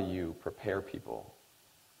 how do you prepare people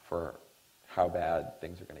for how bad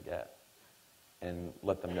things are going to get? And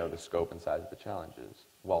let them know the scope and size of the challenges,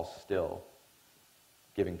 while still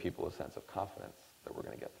giving people a sense of confidence that we're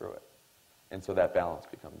going to get through it. And so that balance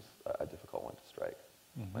becomes a difficult one to strike.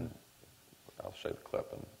 Mm-hmm. And I'll show you the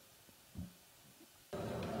clip.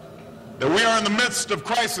 That we are in the midst of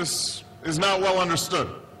crisis is now well understood.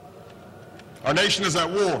 Our nation is at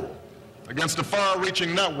war against a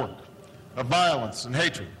far-reaching network of violence and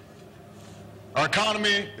hatred. Our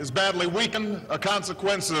economy is badly weakened, a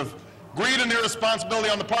consequence of greed and irresponsibility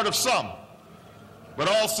on the part of some, but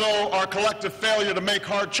also our collective failure to make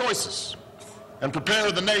hard choices and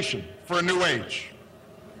prepare the nation for a new age.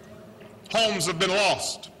 Homes have been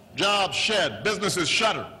lost, jobs shed, businesses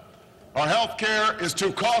shuttered. Our health care is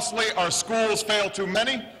too costly, our schools fail too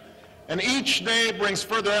many, and each day brings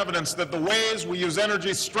further evidence that the ways we use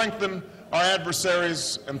energy strengthen our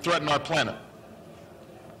adversaries and threaten our planet.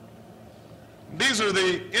 These are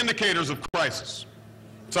the indicators of crisis,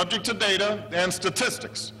 subject to data and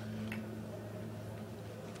statistics.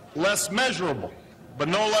 Less measurable, but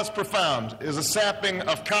no less profound, is a sapping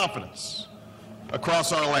of confidence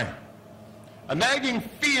across our land. A nagging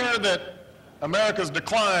fear that America's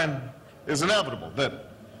decline is inevitable, that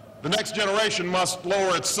the next generation must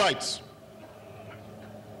lower its sights.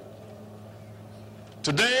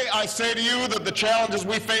 Today, I say to you that the challenges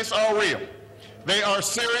we face are real. They are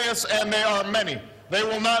serious and they are many. They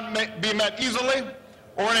will not be met easily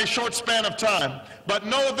or in a short span of time. But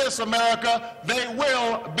know this, America, they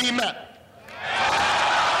will be met.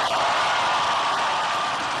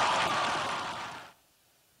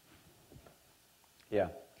 Yeah.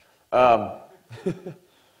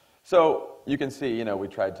 So you can see, we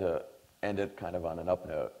tried to end it kind of on an up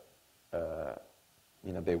note.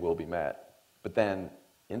 They will be met. But then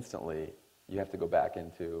instantly, you have to go back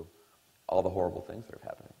into all the horrible things that are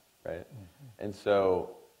happening, right? And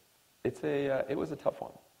so it was a tough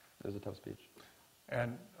one. It was a tough speech.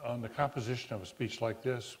 And on the composition of a speech like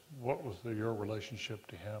this, what was your relationship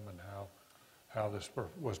to him and how this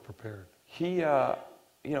was prepared? He, I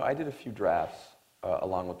did a few drafts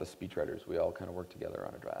along with the speechwriters. We all kind of worked together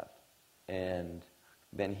on a draft. And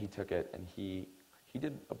then he took it and he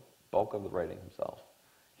did a bulk of the writing himself.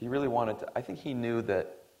 He really wanted to, I think he knew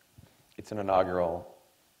that it's an inaugural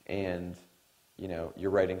and, you're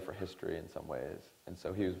writing for history in some ways. And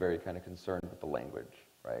so he was very kind of concerned with the language,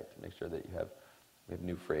 right? To make sure that we have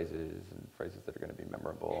new phrases and phrases that are going to be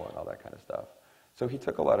memorable and all that kind of stuff. So he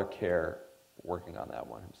took a lot of care working on that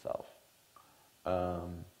one himself.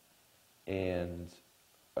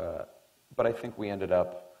 But I think we ended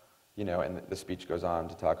up, and the speech goes on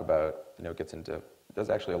to talk about, does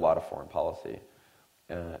actually a lot of foreign policy.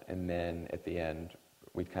 And then at the end,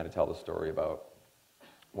 we kind of tell the story about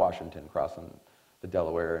Washington crossing the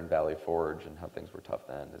Delaware and Valley Forge and how things were tough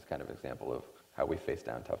then as kind of an example of how we faced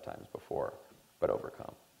down tough times before, but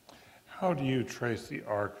overcome. How do you trace the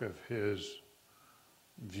arc of his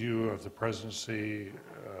view of the presidency,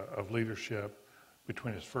 of leadership,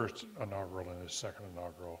 between his first inaugural and his second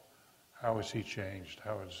inaugural? How has he changed?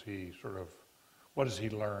 How has he what has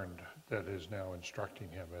he learned that is now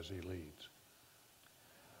instructing him as he leads?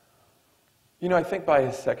 I think by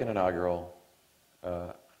his second inaugural,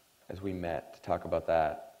 as we met to talk about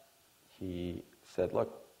that, he said,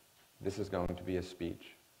 look, this is going to be a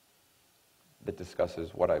speech that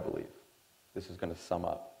discusses what I believe. This is going to sum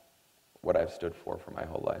up what I've stood for my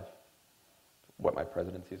whole life, what my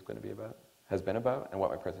presidency is going to be about, has been about, and what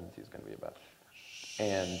my presidency is going to be about.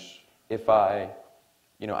 And if I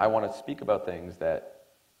want to speak about things that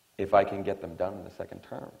if I can get them done in the second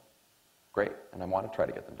term, great, and I want to try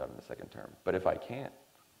to get them done in the second term. But if I can't,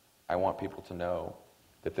 I want people to know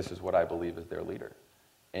that this is what I believe as their leader.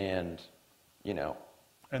 And,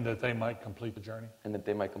 And that they might complete the journey? And that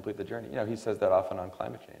they might complete the journey. He says that often on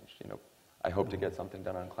climate change. I hope to get something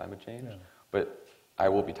done on climate change, but I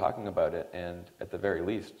will be talking about it, and at the very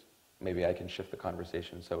least, maybe I can shift the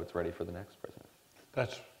conversation so it's ready for the next president.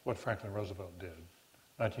 That's what Franklin Roosevelt did,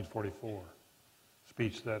 1944,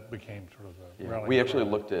 speech that became sort of a rallying We actually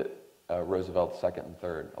cry. looked at Roosevelt's second and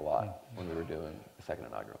third a lot when we were doing the second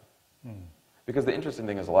inaugural. Because the interesting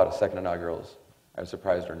thing is a lot of second inaugurals, I'm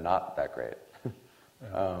surprised, are not that great.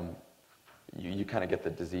 You kind of get the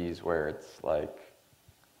disease where it's like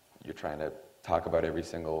you're trying to talk about every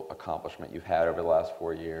single accomplishment you've had over the last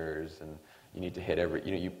 4 years, and you need to hit every,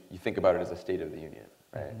 you think about it as a State of the Union,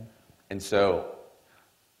 right? And so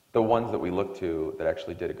the ones that we looked to that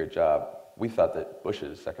actually did a good job, we thought that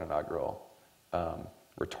Bush's second inaugural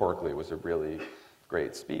rhetorically was a really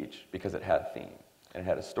great speech because it had a theme and it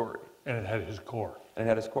had a story. And it had his core. And it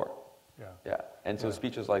had his core. Yeah. And so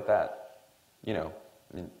speeches like that,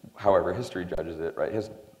 however history judges it, right?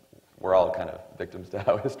 We're all kind of victims to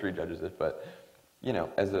how history judges it, but,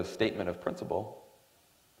 as a statement of principle,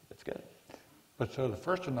 it's good. But so the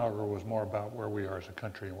first inaugural was more about where we are as a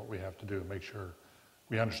country and what we have to do to make sure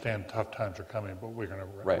we understand tough times are coming, but we're going to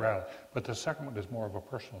rally. But the second one is more of a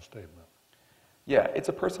personal statement. Yeah, it's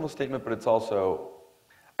a personal statement, but it's also,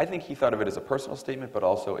 I think he thought of it as a personal statement, but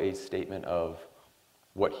also a statement of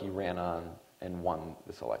what he ran on and won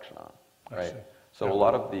this election on, right? So a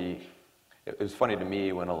lot of it was funny to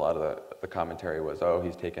me when a lot of the commentary was, oh,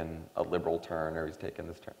 he's taken a liberal turn or he's taken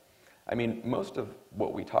this turn. I mean, most of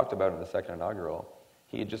what we talked about in the second inaugural,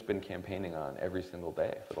 he had just been campaigning on every single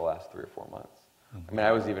day for the last 3 or 4 months. I mean,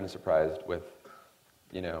 I was even surprised with,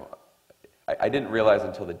 I didn't realize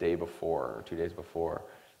until the day before or 2 days before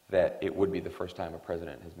that it would be the first time a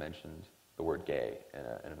president has mentioned the word gay in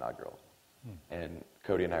an inaugural. And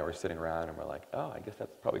Cody and I were sitting around and we're like, oh, I guess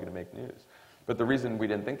that's probably going to make news. But the reason we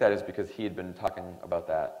didn't think that is because he had been talking about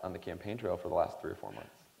that on the campaign trail for the last 3 or 4 months.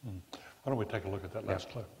 Why don't we take a look at that last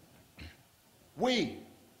clip? We,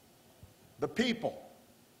 the people,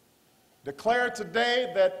 declare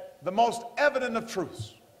today that the most evident of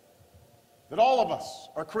truths, that all of us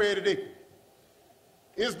are created equal,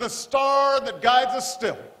 is the star that guides us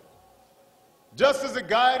still. Just as it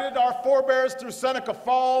guided our forebears through Seneca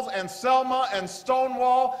Falls and Selma and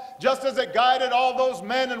Stonewall, just as it guided all those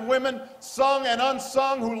men and women, sung and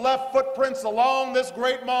unsung, who left footprints along this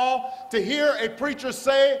great mall, to hear a preacher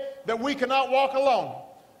say that we cannot walk alone,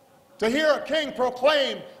 to hear a king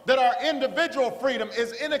proclaim that our individual freedom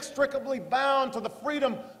is inextricably bound to the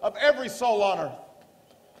freedom of every soul on earth.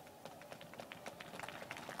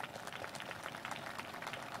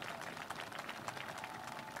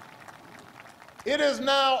 It is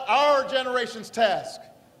now our generation's task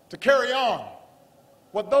to carry on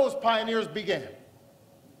what those pioneers began.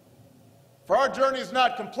 For our journey is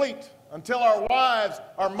not complete until our wives,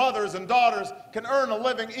 our mothers, and daughters can earn a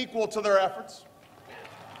living equal to their efforts.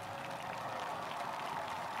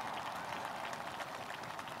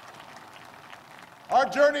 Our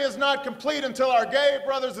journey is not complete until our gay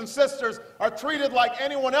brothers and sisters are treated like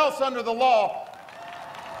anyone else under the law.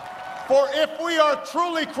 For if we are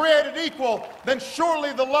truly created equal, then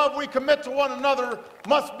surely the love we commit to one another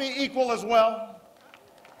must be equal as well.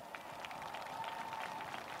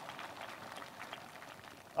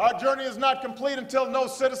 Our journey is not complete until no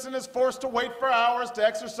citizen is forced to wait for hours to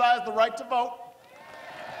exercise the right to vote.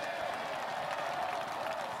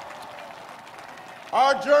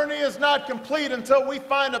 Our journey is not complete until we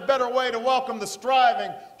find a better way to welcome the striving,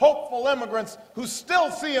 hopeful immigrants who still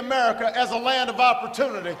see America as a land of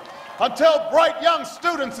opportunity. Until bright young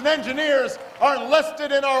students and engineers are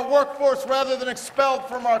enlisted in our workforce rather than expelled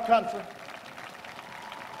from our country.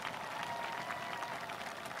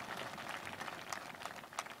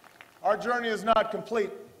 Our journey is not complete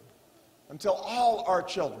until all our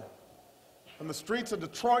children, from the streets of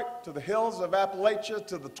Detroit to the hills of Appalachia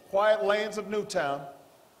to the quiet lanes of Newtown,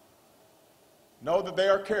 know that they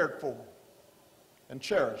are cared for and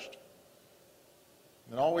cherished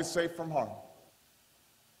and always safe from harm.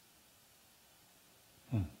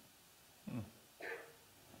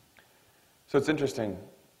 So it's interesting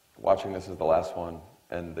watching this as the last one,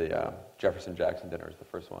 and the Jefferson-Jackson dinner is the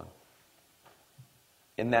first one.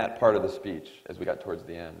 In that part of the speech, as we got towards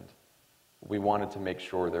the end, we wanted to make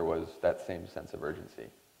sure there was that same sense of urgency.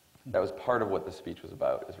 That was part of what the speech was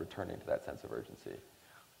about, is returning to that sense of urgency.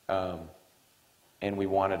 And we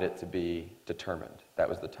wanted it to be determined. That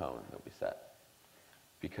was the tone that we set.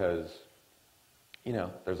 Because, you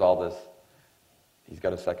know, there's all this, he's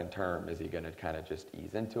got a second term. Is he going to kind of just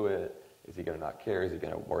ease into it? Is he going to not care? Is he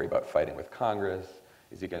going to worry about fighting with Congress?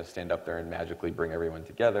 Is he going to stand up there and magically bring everyone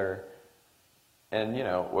together? And, you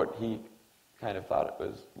know, what he kind of thought it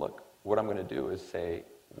was, look, what I'm going to do is say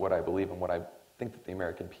what I believe and what I think that the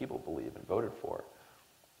American people believe and voted for.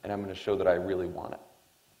 And I'm going to show that I really want it,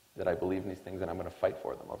 that I believe in these things, and I'm going to fight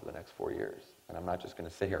for them over the next 4 years. And I'm not just going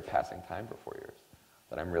to sit here passing time for 4 years,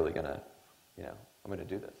 that I'm really going to, you know, I'm going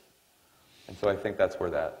to do this. And so I think that's where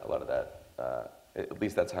a lot of that, at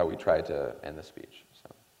least that's how we tried to end the speech.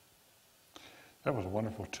 So. That was a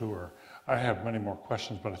wonderful tour. I have many more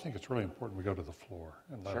questions, but I think it's really important we go to the floor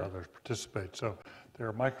and let others participate. So there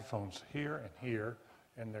are microphones here and here,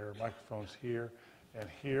 and there are microphones here and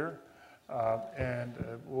here. And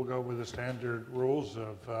we'll go with the standard rules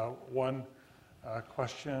of one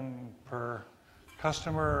question per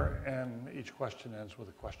customer, and each question ends with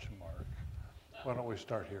a question mark. Why don't we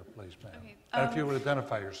start here, please, ma'am? Okay, and if you would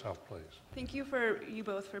identify yourself, please. Thank you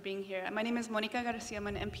both for being here. My name is Monica Garcia. I'm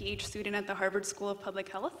an MPH student at the Harvard School of Public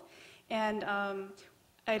Health. And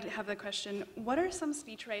I have the question, what are some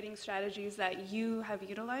speech writing strategies that you have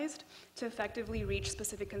utilized to effectively reach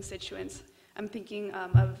specific constituents? I'm thinking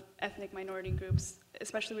of ethnic minority groups,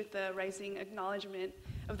 especially with the rising acknowledgement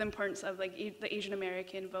of the importance of like the Asian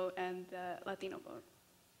American vote and the Latino vote.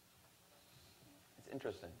 It's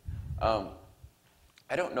interesting.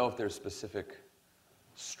 I don't know if there's specific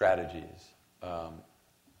strategies.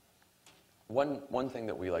 One thing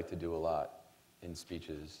that we like to do a lot in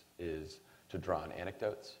speeches is to draw on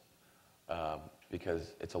anecdotes,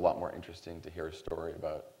 because it's a lot more interesting to hear a story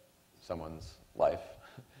about someone's life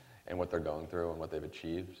and what they're going through and what they've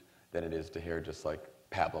achieved than it is to hear just like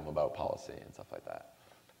pablum about policy and stuff like that.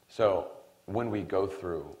 So when we go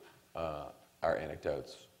through our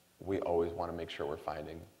anecdotes, we always want to make sure we're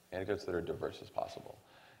finding anecdotes that are diverse as possible,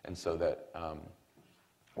 and so that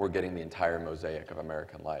we're getting the entire mosaic of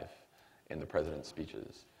American life in the president's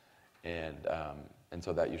speeches. And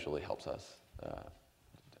so that usually helps us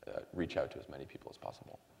reach out to as many people as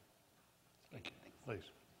possible. Thank you. Please.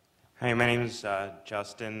 Hi, my name is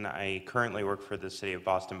Justin. I currently work for the city of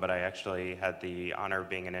Boston, but I actually had the honor of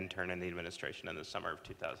being an intern in the administration in the summer of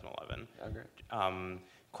 2011. Oh, great.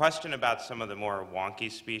 Question about some of the more wonky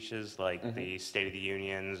speeches, like the State of the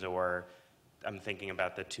Unions, or I'm thinking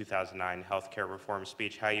about the 2009 healthcare reform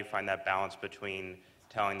speech, how you find that balance between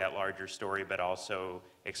telling that larger story, but also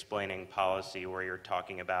explaining policy, where you're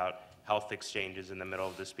talking about health exchanges in the middle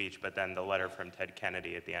of the speech, but then the letter from Ted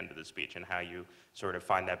Kennedy at the end of the speech, and how you sort of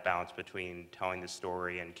find that balance between telling the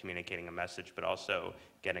story and communicating a message, but also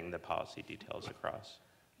getting the policy details across.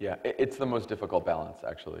 Yeah, it's the most difficult balance,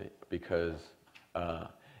 actually, because,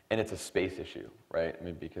 and it's a space issue, right? I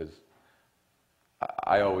mean, because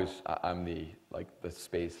I'm the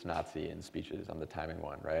space Nazi in speeches. I'm the timing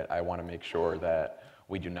one, right? I want to make sure that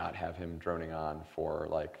we do not have him droning on for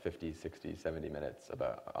like 50, 60, 70 minutes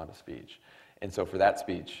on a speech. And so for that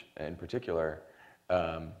speech in particular,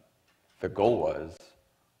 the goal was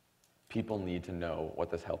people need to know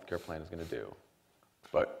what this healthcare plan is going to do.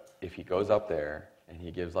 But if he goes up there and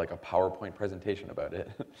he gives like a PowerPoint presentation about it,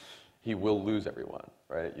 he will lose everyone,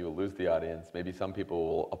 right? You will lose the audience. Maybe some people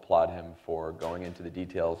will applaud him for going into the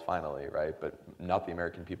details finally, right? But not the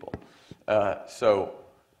American people. So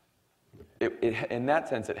in that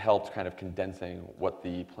sense, it helped kind of condensing what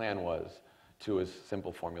the plan was to as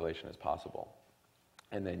simple formulation as possible.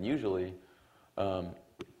 And then usually,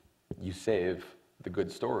 you save the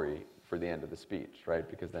good story for the end of the speech, right?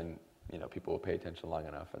 Because then, people will pay attention long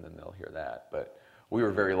enough and then they'll hear that. But we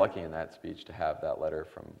were very lucky in that speech to have that letter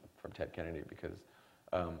from Ted Kennedy because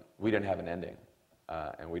we didn't have an ending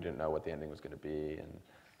and we didn't know what the ending was going to be.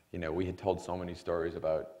 And, we had told so many stories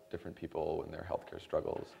about different people and their healthcare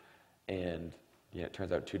struggles. And, it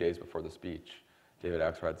turns out 2 days before the speech, David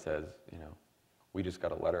Axelrod says, we just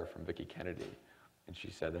got a letter from Vicki Kennedy. And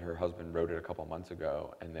she said that her husband wrote it a couple months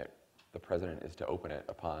ago and that the president is to open it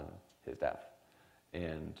upon his death.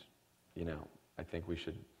 And, I think we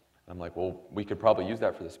should, I'm like, well, we could probably use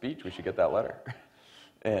that for the speech. We should get that letter.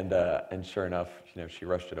 And sure enough, she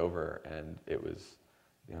rushed it over and it was,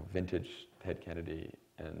 vintage Ted Kennedy.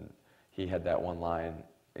 And he had that one line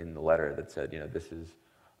in the letter that said, this is,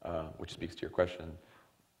 which speaks to your question,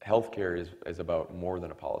 healthcare is about more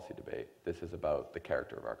than a policy debate. This is about the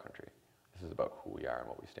character of our country. This is about who we are and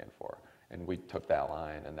what we stand for. And we took that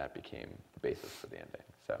line, and that became the basis for the ending.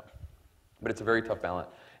 So, but it's a very tough balance,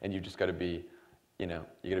 and you just got to be, you got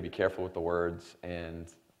to be careful with the words, and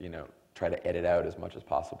try to edit out as much as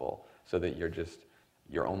possible, so that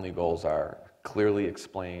your only goals are clearly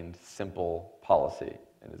explained, simple policy,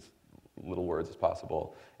 and as little words as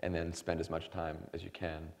possible, and then spend as much time as you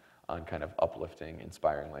can on kind of uplifting,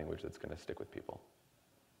 inspiring language that's going to stick with people.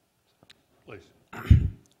 So. Please.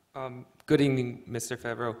 Good evening, Mr.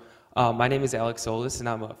 Favreau. My name is Alex Solis, and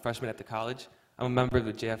I'm a freshman at the college. I'm a member of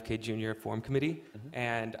the JFK Junior Forum Committee,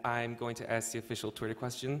 and I'm going to ask the official Twitter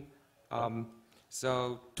question.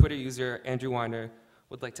 So Twitter user Andrew Weiner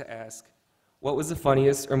would like to ask, what was the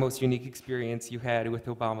funniest or most unique experience you had with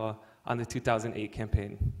Obama on the 2008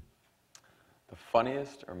 campaign? The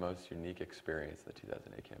funniest or most unique experience of the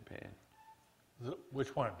 2008 campaign?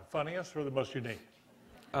 Which one? The funniest or the most unique?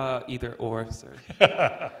 Either or, sir.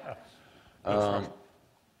 I'm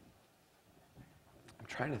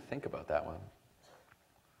trying to think about that one.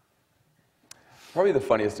 Probably the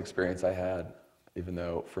funniest experience I had, even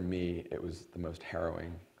though for me it was the most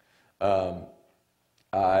harrowing.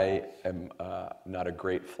 I am not a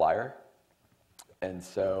great flyer, and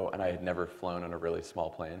I had never flown on a really small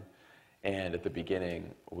plane. And at the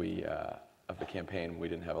beginning of the campaign, we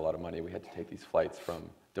didn't have a lot of money. We had to take these flights from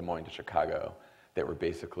Des Moines to Chicago that were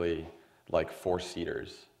basically like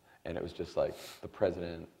 4-seaters. And it was just like the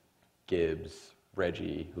president, Gibbs,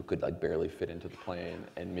 Reggie, who could like barely fit into the plane,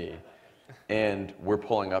 and me. And we're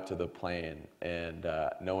pulling up to the plane, and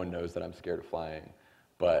no one knows that I'm scared of flying.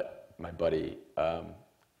 But my buddy,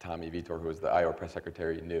 Tommy Vitor, who was the Iowa press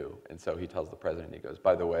secretary, knew. And so he tells the president, he goes,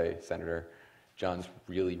 by the way, Senator, John's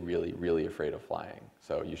really, really, really afraid of flying.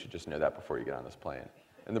 So you should just know that before you get on this plane.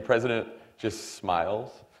 And the president just smiles.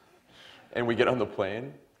 And we get on the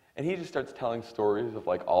plane, and he just starts telling stories of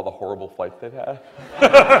like all the horrible flights they've had.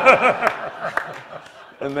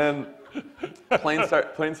 And then plane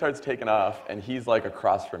starts taking off, and he's like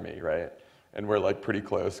across from me, right? And we're like pretty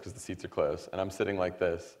close because the seats are close. And I'm sitting like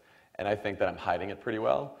this, and I think that I'm hiding it pretty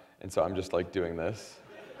well. And so I'm just like doing this.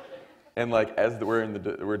 And like as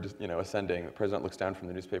we're just ascending, the president looks down from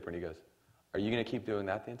the newspaper and he goes, "Are you going to keep doing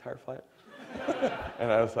that the entire flight?"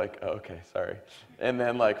 And I was like, oh, "Okay, sorry." And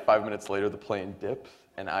then like 5 minutes later, the plane dips,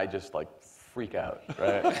 and I just like freak out,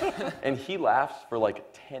 right? And he laughs for like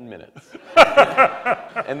 10 minutes,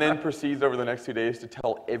 and then proceeds over the next 2 days to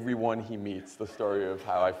tell everyone he meets the story of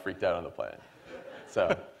how I freaked out on the plane.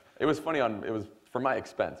 So it was funny it was for my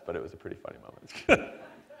expense, but it was a pretty funny moment.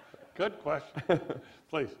 Good question.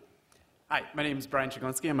 Please. Hi, my name is Brian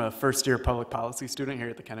Chiglinski. I'm a first-year public policy student here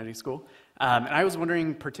at the Kennedy School. And I was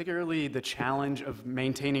wondering particularly the challenge of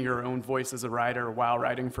maintaining your own voice as a writer while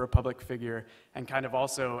writing for a public figure, and kind of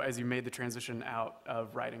also as you made the transition out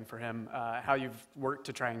of writing for him, how you've worked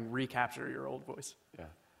to try and recapture your old voice. Yeah,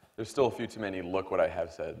 there's still a few too many look what I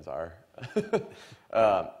have said are.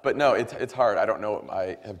 But no, it's hard. I don't know.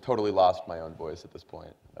 I have totally lost my own voice at this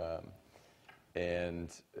point. And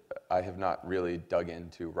I have not really dug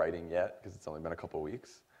into writing yet because it's only been a couple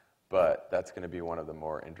weeks. but that's going to be one of the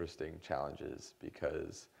more interesting challenges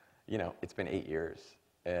because, it's been 8 years,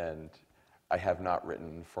 and I have not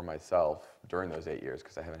written for myself during those 8 years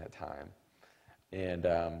because I haven't had time. And,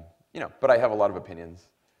 but I have a lot of opinions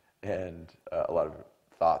and a lot of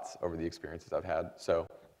thoughts over the experiences I've had. So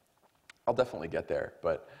I'll definitely get there.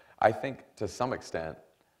 But I think to some extent,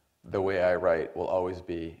 the way I write will always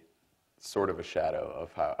be sort of a shadow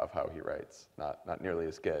of how he writes. Not nearly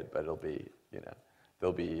as good, but it'll be,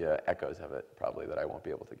 there'll be echoes of it probably that I won't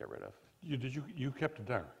be able to get rid of. You kept it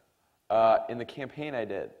down? In the campaign I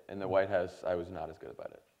did. In the White House, I was not as good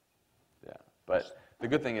about it. Yeah. But the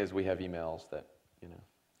good thing is we have emails that,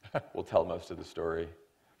 will tell most of the story,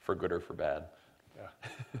 for good or for bad. Yeah.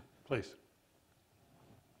 Please.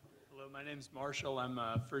 Hello, my name's Marshall. I'm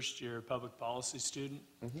a first-year public policy student.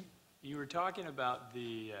 Mm-hmm. You were talking about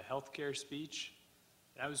the healthcare speech.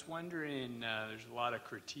 I was wondering, there's a lot of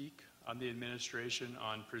critique on the administration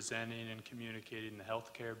on presenting and communicating the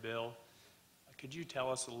healthcare bill. Could you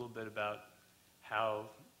tell us a little bit about how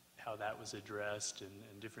that was addressed and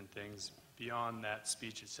different things beyond that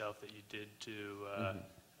speech itself that you did to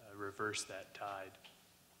reverse that tide?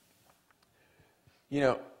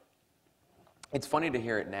 It's funny to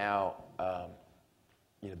hear it now.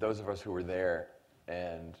 Those of us who were there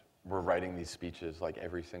and were writing these speeches like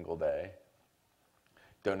every single day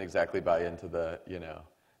don't exactly buy into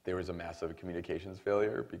there was a massive communications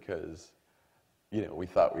failure because, we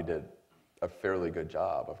thought we did a fairly good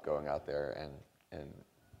job of going out there and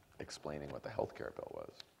explaining what the healthcare bill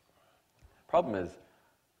was. Problem is,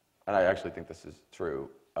 and I actually think this is true,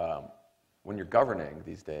 when you're governing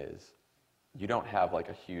these days, you don't have like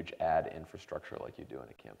a huge ad infrastructure like you do in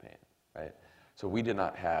a campaign, right? So we did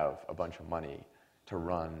not have a bunch of money to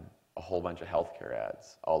run a whole bunch of healthcare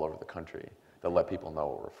ads all over the country that let people know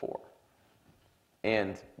what we're for.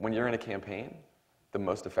 And when you're in a campaign, the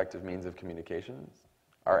most effective means of communications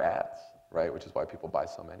are ads, right? Which is why people buy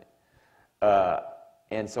so many.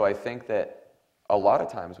 And so I think that a lot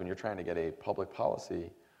of times when you're trying to get a public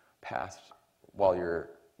policy passed while you're,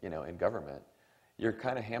 in government, you're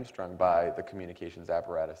kind of hamstrung by the communications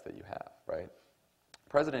apparatus that you have, right? The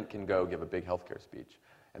president can go give a big healthcare speech,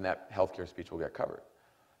 and that healthcare speech will get covered.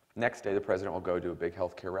 Next day, the president will go do a big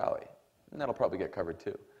healthcare rally, and that'll probably get covered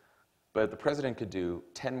too. But the president could do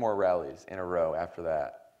 10 more rallies in a row after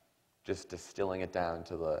that, just distilling it down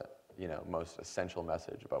to the most essential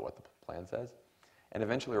message about what the plan says. And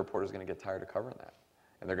eventually, a reporter's going to get tired of covering that,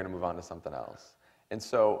 and they're going to move on to something else. And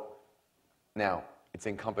so now, it's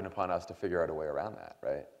incumbent upon us to figure out a way around that,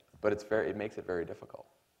 right? But it makes it very difficult.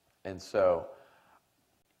 And so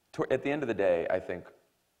at the end of the day, I think,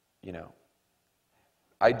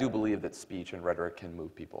 I do believe that speech and rhetoric can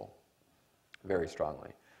move people very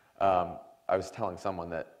strongly. I was telling someone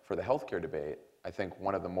that for the healthcare debate, I think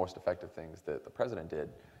one of the most effective things that the president did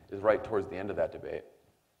is right towards the end of that debate,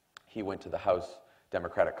 he went to the House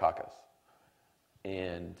Democratic Caucus.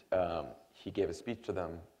 And he gave a speech to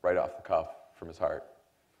them right off the cuff from his heart.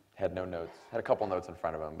 Had no notes, had a couple notes in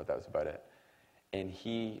front of him, but that was about it. And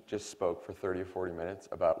he just spoke for 30 or 40 minutes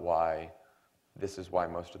about why this is why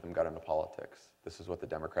most of them got into politics. This is what the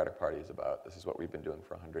Democratic Party is about. This is what we've been doing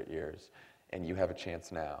for 100 years. And you have a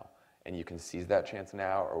chance now. And you can seize that chance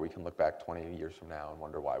now, or we can look back 20 years from now and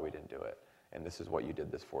wonder why we didn't do it. And this is what you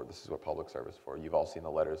did this for. This is what public service for. You've all seen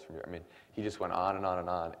the letters from he just went on and on and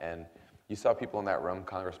on. And you saw people in that room,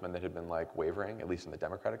 congressmen that had been like wavering, at least on the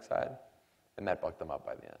Democratic side, and that bucked them up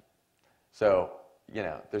by the end. So,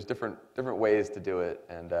 there's different ways to do it,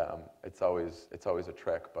 and it's always a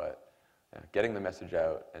trick, but getting the message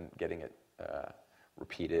out and getting it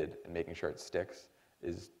repeated and making sure it sticks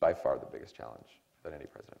is by far the biggest challenge that any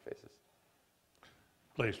president faces.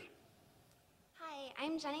 Please. Hi,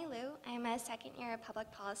 I'm Jenny Liu. I'm a second-year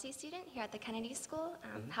public policy student here at the Kennedy School.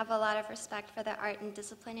 Have a lot of respect for the art and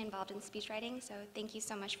discipline involved in speechwriting, so thank you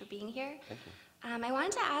so much for being here. Thank you. I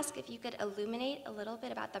wanted to ask if you could illuminate a little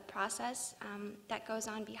bit about the process that goes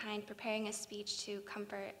on behind preparing a speech to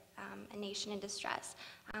comfort a nation in distress.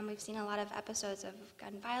 We've seen a lot of episodes of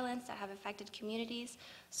gun violence that have affected communities.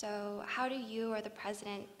 So how do you or the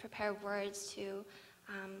president prepare words to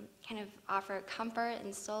kind of offer comfort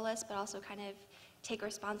and solace, but also kind of take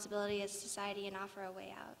responsibility as society and offer a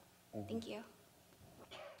way out? Mm-hmm. Thank you.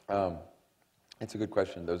 It's a good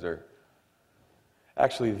question. Those are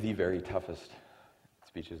actually the very toughest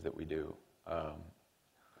speeches that we do.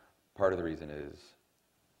 Part of the reason is,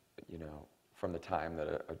 from the time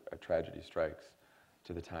that a tragedy strikes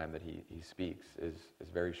to the time that he speaks is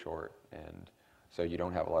very short, and so you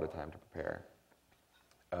don't have a lot of time to prepare.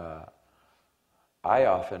 I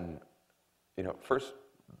often, first,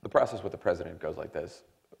 the process with the president goes like this.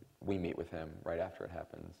 we meet with him right after it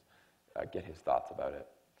happens, get his thoughts about it.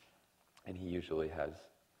 And he usually has,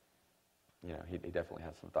 he definitely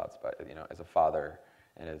has some thoughts about it. As a father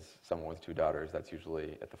and as someone with 2 daughters, that's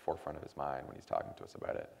usually at the forefront of his mind when he's talking to us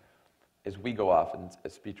about it. As we go off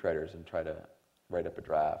as speechwriters and try to write up a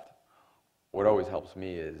draft, what always helps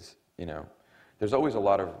me is, there's always a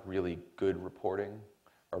lot of really good reporting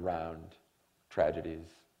around tragedies,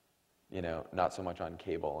 not so much on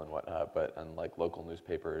cable and whatnot, but on like local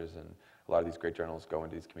newspapers, and a lot of these great journalists go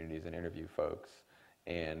into these communities and interview folks,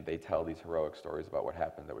 and they tell these heroic stories about what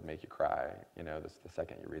happened that would make you cry, the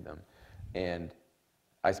second you read them. And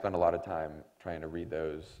I spend a lot of time trying to read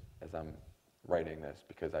those as I'm writing this,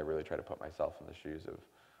 because I really try to put myself in the shoes of,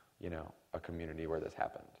 a community where this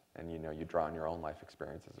happened. And, you draw on your own life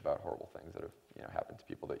experiences about horrible things that have, happened to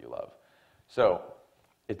people that you love. So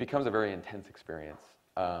it becomes a very intense experience.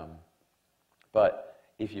 But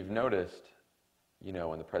if you've noticed,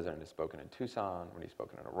 when the president has spoken in Tucson, when he's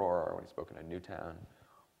spoken in Aurora, or when he's spoken in Newtown,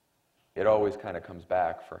 it always kind of comes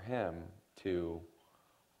back for him to,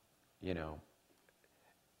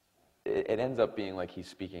 it ends up being like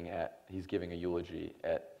he's giving a eulogy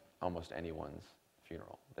at almost anyone's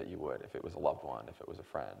funeral that you would, if it was a loved one, if it was a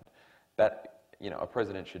friend. That, a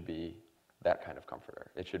president should be that kind of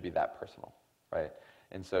comforter. It should be that personal, right?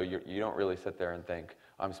 And so you don't really sit there and think,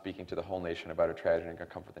 I'm speaking to the whole nation about a tragedy and going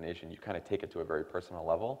to comfort the nation. You kind of take it to a very personal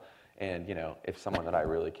level. And, if someone that I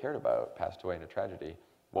really cared about passed away in a tragedy,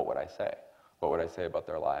 what would I say? What would I say about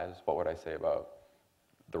their lives? What would I say about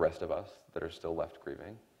the rest of us that are still left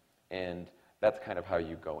grieving? And that's kind of how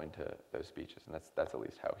you go into those speeches, and that's at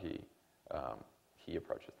least how he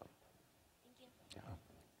approaches them. Thank you. Yeah.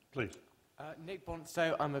 Please. Nick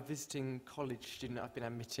Bonso, I'm a visiting college student. I've been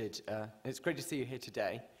admitted. It's great to see you here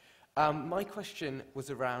today. My question was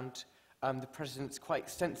around the President's quite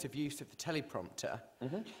extensive use of the teleprompter.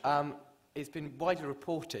 Mm-hmm. It's been widely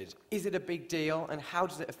reported. Is it a big deal, and how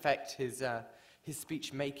does it affect his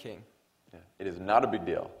speech making? Yeah, it is not a big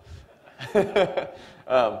deal.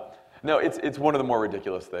 No, it's one of the more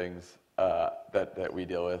ridiculous things that we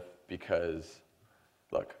deal with, because,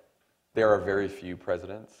 look, there are very few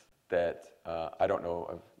presidents that, I don't know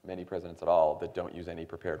of many presidents at all that don't use any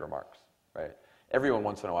prepared remarks, right? Everyone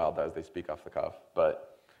once in a while does, they speak off the cuff,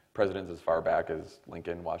 but presidents as far back as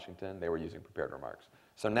Lincoln, Washington, they were using prepared remarks.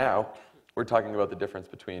 So now, we're talking about the difference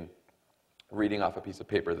between reading off a piece of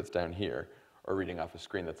paper that's down here or reading off a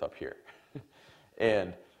screen that's up here.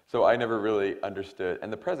 And so I never really understood,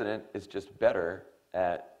 and the president is just better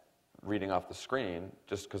at reading off the screen,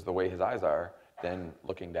 just because the way his eyes are, than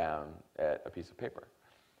looking down at a piece of paper.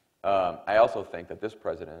 I also think that this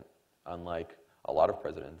president, unlike a lot of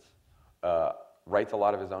presidents, writes a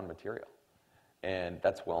lot of his own material. And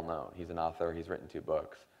that's well known. He's an author, he's written 2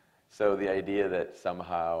 books. So the idea that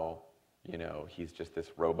somehow, he's just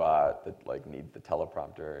this robot that needs the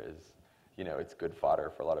teleprompter is, it's good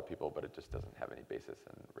fodder for a lot of people, but it just doesn't have any basis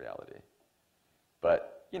in reality.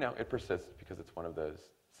 But, it persists because it's one of those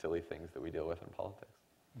silly things that we deal with in politics.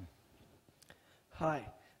 Hi,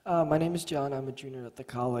 my name is John. I'm a junior at the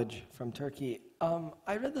college from Turkey.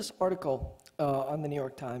 I read this article on the New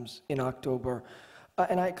York Times in October,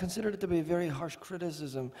 and I considered it to be a very harsh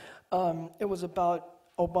criticism. It was about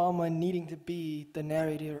Obama needing to be the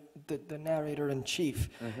narrator in chief,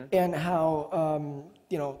 mm-hmm. and how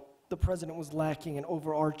the president was lacking an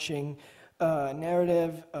overarching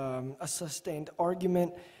narrative, a sustained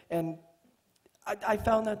argument, and I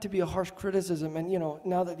found that to be a harsh criticism. And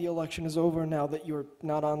now that the election is over, now that you're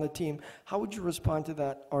not on the team, how would you respond to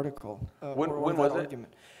that article when or was that it?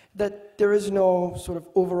 argument? That there is no sort of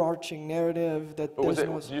overarching narrative. That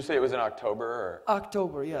did you say it was in October? Or?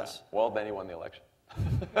 October, yes. Yeah. Well, then he won the election.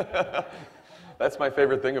 That's my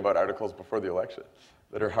favorite thing about articles before the election,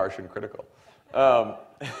 that are harsh and critical.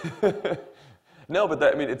 No, but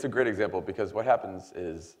it's a great example, because what happens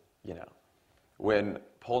is, when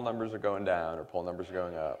poll numbers are going down or poll numbers are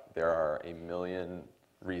going up, there are a million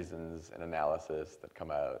reasons and analysis that come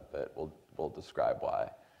out that will describe why.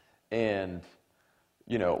 And,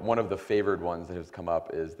 one of the favored ones that has come up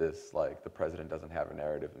is this, the president doesn't have a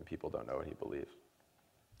narrative and people don't know what he believes.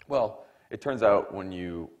 Well, it turns out when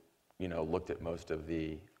you looked at most of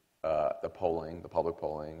the polling, the public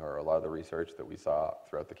polling, or a lot of the research that we saw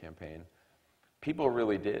throughout the campaign, people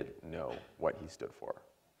really did know what he stood for.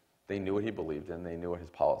 They knew what he believed in, they knew what his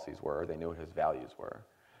policies were, they knew what his values were.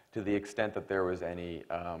 To the extent that there was any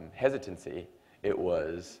hesitancy, it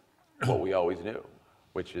was what we always knew,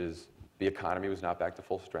 which is the economy was not back to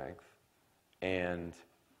full strength, and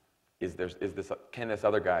can this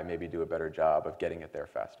other guy maybe do a better job of getting it there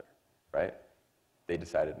faster, right? They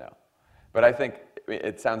decided no. But I think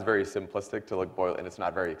it sounds very simplistic to boil, and it's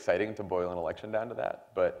not very exciting to boil an election down to that.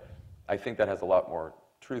 But I think that has a lot more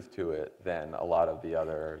truth to it than a lot of the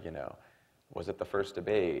other, was it the first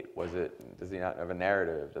debate? Does he not have a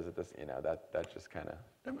narrative? Does it this, that just kind of.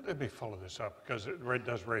 Let me follow this up, because it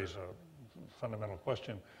does raise a fundamental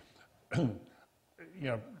question.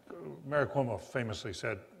 Mayor Cuomo famously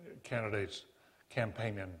said candidates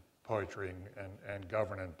campaign in poetry and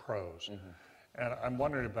govern in prose. Mm-hmm. And I'm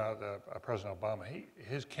wondering about President Obama.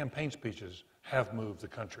 His campaign speeches have moved the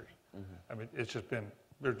country. Mm-hmm. I mean, it's just been,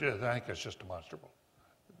 I think it's just demonstrable.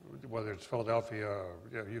 Whether it's Philadelphia, or,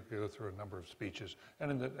 you could go through a number of speeches.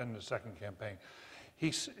 And in the second campaign,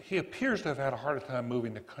 he appears to have had a harder time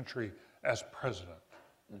moving the country as president.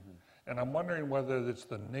 Mm-hmm. And I'm wondering whether it's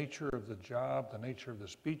the nature of the job, the nature of the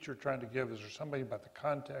speech you're trying to give. Is there something about the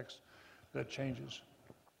context that changes?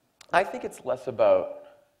 I think it's less about,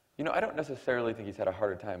 I don't necessarily think he's had a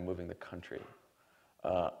harder time moving the country.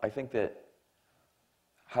 I think that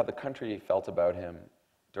how the country felt about him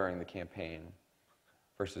during the campaign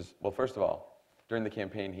versus, well, first of all, during the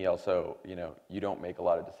campaign, he also, you don't make a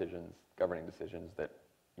lot of decisions, governing decisions that,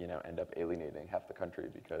 end up alienating half the country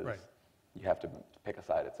because you have to pick a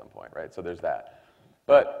side at some point, right? So there's that.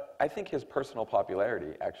 But I think his personal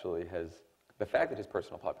popularity actually the fact that his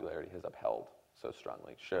personal popularity has upheld so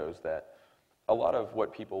strongly shows that a lot of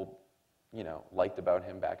what people, liked about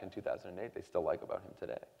him back in 2008, they still like about him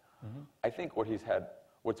today. Mm-hmm. I think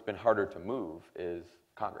what's been harder to move is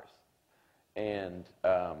Congress. And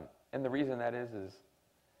the reason that is,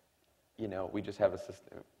 we just have a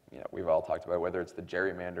system, we've all talked about whether it's the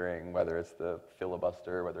gerrymandering, whether it's the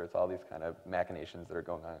filibuster, whether it's all these kind of machinations that are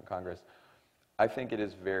going on in Congress. I think it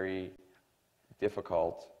is very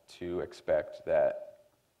difficult to expect that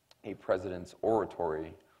a president's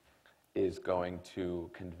oratory is going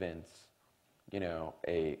to convince,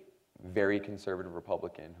 a very conservative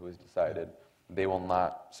Republican who has decided they will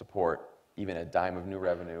not support even a dime of new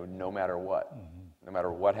revenue, no matter what, mm-hmm. no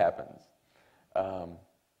matter what happens,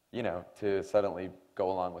 to suddenly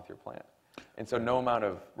go along with your plan. And so no amount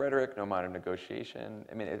of rhetoric, no amount of negotiation.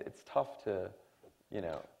 I mean, it's tough to,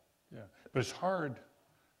 Yeah, but it's hard.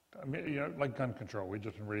 I mean, like gun control. We've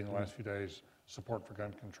just been reading the last few days, support for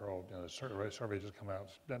gun control. The survey just come out,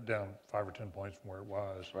 it's down 5 or 10 points from where it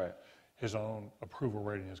was. Right. His own approval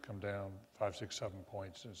rating has come down 5, 6, 7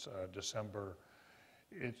 points since December.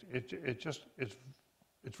 It's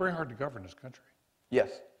very hard to govern this country.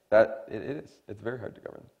 Yes, it is. It's very hard to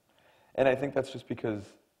govern. And I think that's just because,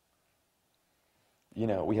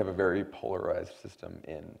 we have a very polarized system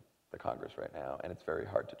in the Congress right now, and it's very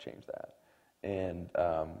hard to change that. And,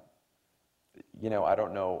 I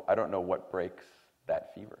don't know what breaks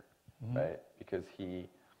that fever, mm-hmm. right? Because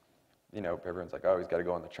everyone's like, oh, he's got to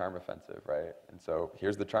go on the charm offensive, right? And so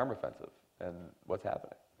here's the charm offensive, and what's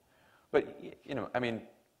happening? But,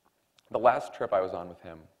 the last trip I was on with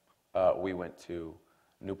him, we went to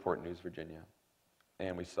Newport News, Virginia,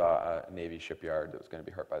 and we saw a Navy shipyard that was going to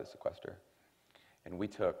be hurt by the sequester. And we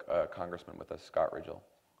took a congressman with us, Scott Ridgell,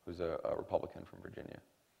 who's a Republican from Virginia.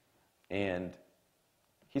 And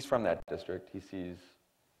he's from that district. He sees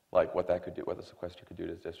what that could do, what the sequester could do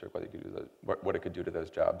to his district, what it could do to those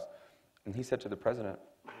jobs. And he said to the president,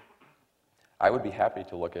 I would be happy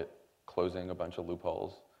to look at closing a bunch of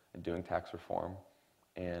loopholes and doing tax reform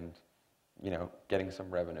and getting some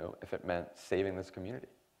revenue if it meant saving this community.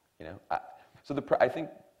 I think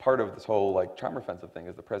part of this whole charm offensive thing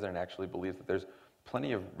is the president actually believes that there's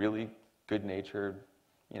plenty of really good-natured,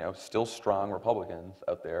 still strong Republicans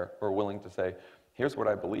out there who are willing to say, here's what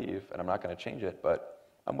I believe, and I'm not going to change it, but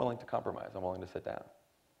I'm willing to compromise. I'm willing to sit down.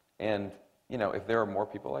 And if there are more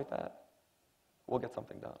people like that, we'll get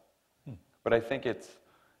something done. But I think it's,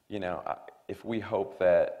 if we hope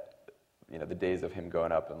that the days of him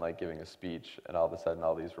going up and giving a speech, and all of a sudden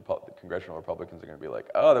all these congressional Republicans are going to be like,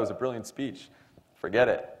 oh, that was a brilliant speech. Forget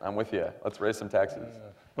it. I'm with you. Let's raise some taxes.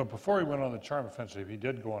 But before he went on the charm offensive, he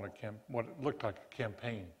did go on what looked like a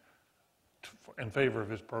campaign in favor of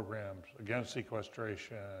his programs, against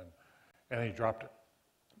sequestration, and he dropped it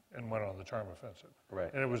and went on the charm offensive.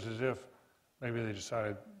 Right. And it was as if maybe they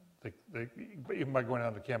decided, even by going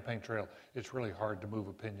down the campaign trail, it's really hard to move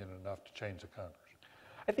opinion enough to change the Congress.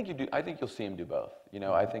 I think you do. I think you'll see him do both.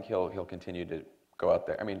 I think he'll continue to go out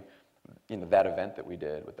there. I mean, that event that we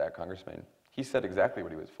did with that congressman, he said exactly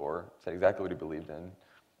what he was for, said exactly what he believed in.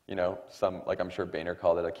 I'm sure Boehner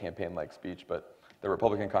called it a campaign-like speech, but the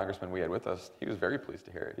Republican congressman we had with us, he was very pleased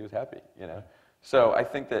to hear it. He was happy, So I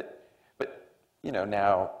think that, but,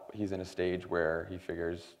 now he's in a stage where he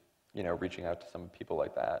figures, reaching out to some people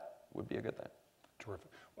like that would be a good thing.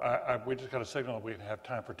 Terrific. We just got a signal that we have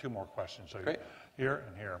time for 2 more questions. So Great. Here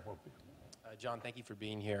and here. We'll be. John, thank you for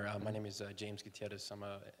being here. My name is James Gutierrez. I'm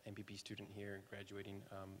a MPP student here, graduating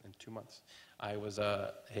in 2 months. I was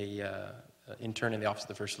a intern in the Office of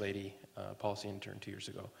the First Lady, policy intern 2 years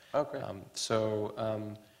ago. Oh, great.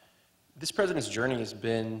 This president's journey has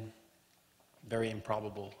been very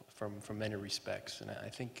improbable from many respects. And I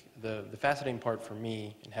think the fascinating part for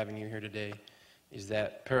me in having you here today is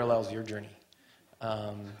that parallels your journey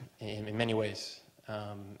in many ways.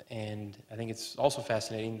 And I think it's also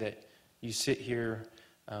fascinating that you sit here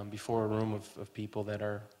before a room of people that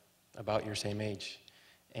are about your same age.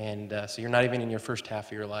 And so you're not even in your first half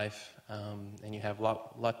of your life, and you have a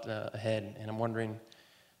lot ahead. And I'm wondering,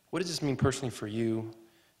 what does this mean personally for you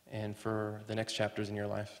and for the next chapters in your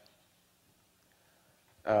life?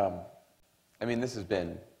 I mean, this has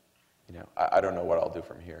been, I don't know what I'll do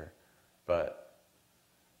from here, but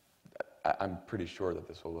I'm pretty sure that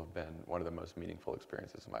this will have been one of the most meaningful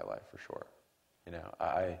experiences of my life, for sure.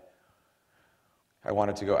 I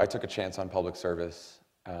wanted to go, I took a chance on public service.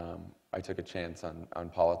 I took a chance on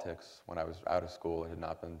politics when I was out of school. It had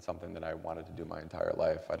not been something that I wanted to do my entire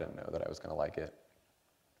life. I didn't know that I was going to like it.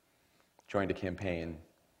 Joined a campaign,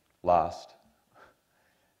 lost,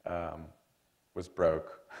 was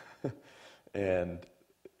broke, and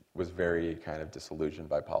was very kind of disillusioned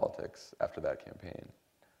by politics after that campaign.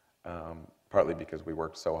 Partly because we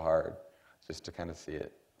worked so hard just to kind of see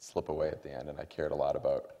it slip away at the end, and I cared a lot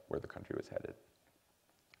about where the country was headed.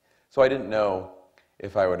 So I didn't know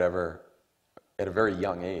if I would ever, at a very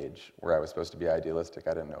young age, where I was supposed to be idealistic,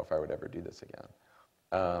 I didn't know if I would ever do this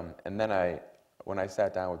again. And then when I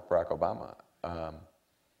sat down with Barack Obama,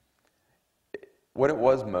 what it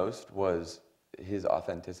was most was his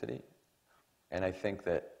authenticity. And I think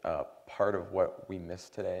that part of what we miss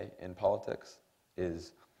today in politics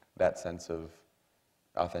is that sense of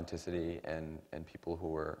authenticity and people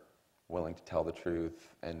who are willing to tell the truth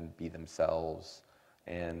and be themselves.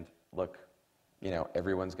 And look,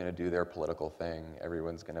 everyone's going to do their political thing.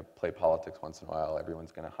 Everyone's going to play politics once in a while.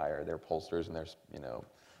 Everyone's going to hire their pollsters and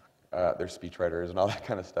their speechwriters and all that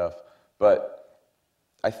kind of stuff. But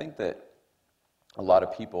I think that a lot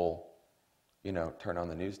of people, turn on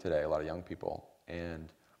the news today, a lot of young people,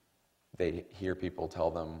 and they hear people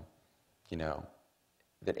tell them,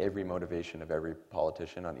 that every motivation of every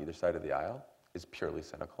politician on either side of the aisle is purely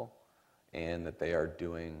cynical, and that they are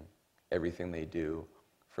doing everything they do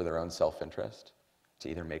for their own self-interest, to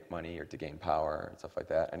either make money or to gain power and stuff like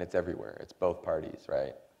that. And it's everywhere. It's both parties,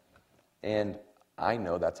 right? And I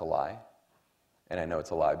know that's a lie. And I know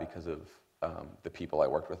it's a lie because of the people I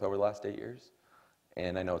worked with over the last 8 years.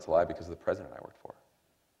 And I know it's a lie because of the president I worked for.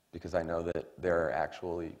 Because I know that there are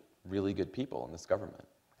actually really good people in this government.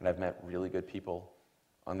 And I've met really good people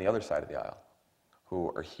on the other side of the aisle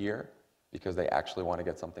who are here because they actually want to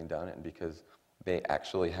get something done and because they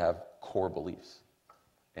actually have core beliefs.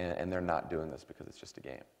 And they're not doing this because it's just a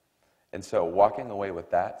game. And so walking away with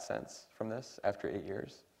that sense from this after 8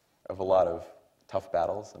 years of a lot of tough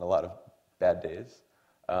battles and a lot of bad days,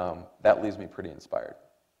 that leaves me pretty inspired.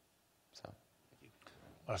 So.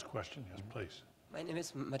 Last question, yes, please. My name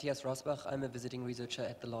is Matthias Rosbach. I'm a visiting researcher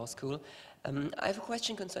at the law school. I have a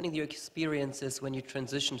question concerning your experiences when you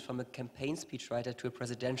transitioned from a campaign speechwriter to a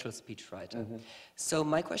presidential speechwriter. Mm-hmm. So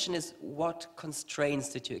my question is, what constraints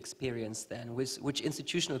did you experience then? Which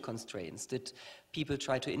institutional constraints? Did people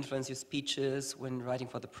try to influence your speeches when writing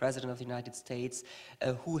for the President of the United States?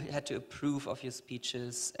 Who had to approve of your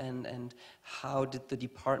speeches? And how did the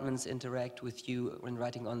departments interact with you when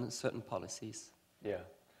writing on certain policies? Yeah.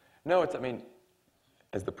 No,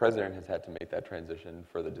 as the president has had to make that transition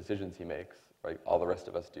for the decisions he makes, right? All the rest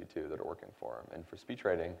of us do too that are working for him. And for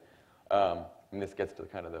speechwriting, and this gets to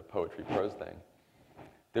kind of the poetry prose thing,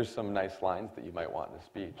 there's some nice lines that you might want in a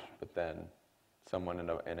speech, but then someone in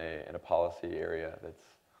a policy area that's,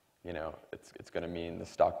 it's going to mean the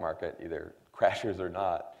stock market either crashes or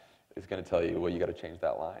not, is going to tell you, well, you got to change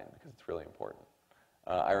that line because it's really important.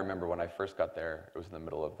 I remember when I first got there, it was in the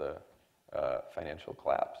middle of the financial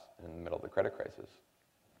collapse, in the middle of the credit crisis.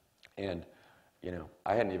 And,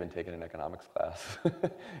 I hadn't even taken an economics class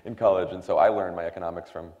in college, and so I learned my economics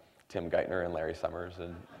from Tim Geithner and Larry Summers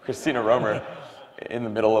and Christina Romer in the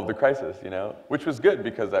middle of the crisis, which was good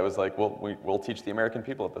because I was like, well, we'll teach the American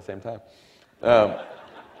people at the same time.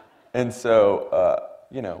 And so,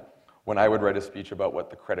 when I would write a speech about what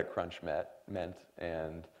the credit crunch meant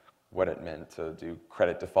and what it meant to do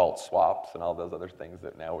credit default swaps and all those other things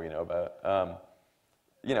that now we know about,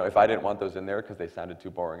 if I didn't want those in there because they sounded too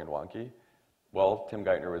boring and wonky, well, Tim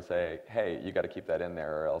Geithner would say, hey, you got to keep that in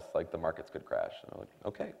there or else the markets could crash. And I'm like,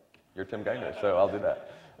 okay, You're Tim Geithner, so I'll do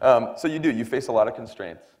that. So you face a lot of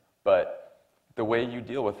constraints, but the way you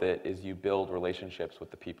deal with it is you build relationships with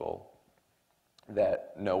the people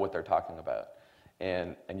that know what they're talking about,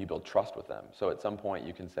 and you build trust with them. So at some point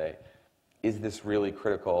you can say, is this really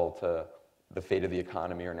critical to the fate of the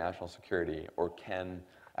economy or national security, or can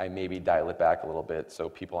I maybe dial it back a little bit so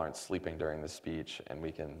people aren't sleeping during the speech and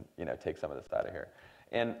we can take some of this out of here.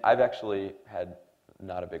 And I've actually had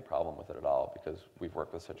not a big problem with it at all because we've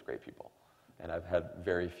worked with such great people. And I've had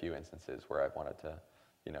very few instances where I've wanted to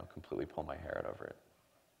completely pull my hair out over it.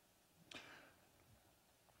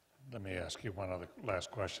 Let me ask you one other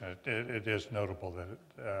last question. It is notable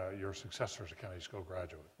that your successor is a Kennedy School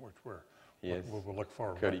graduate, which we'll look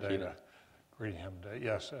forward to greeting him today.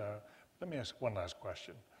 Yes. Let me ask one last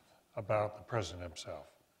question about the president himself.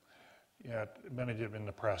 Many in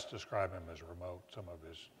the press describe him as remote. Some of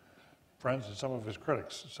his friends and some of his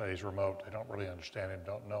critics say he's remote. They don't really understand him,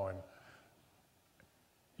 don't know him.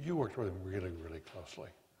 You worked with him really, really closely.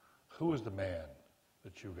 Who is the man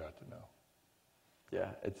that you got to know?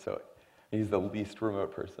 Yeah, he's the least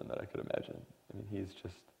remote person that I could imagine. I mean,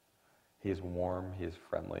 he's warm, he's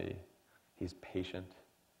friendly, he's patient.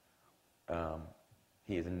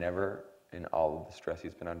 He has never, in all of the stress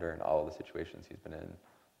he's been under, in all of the situations he's been in,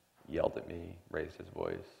 yelled at me, raised his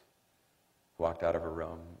voice, walked out of a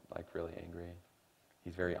room really angry.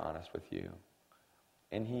 He's very honest with you.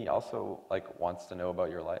 And he also wants to know about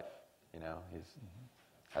your life.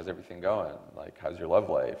 How's everything going? How's your love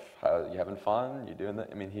life? You having fun? You doing that?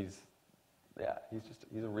 I mean, he's a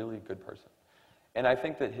really good person. And I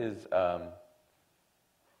think that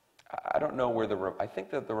I don't know where I think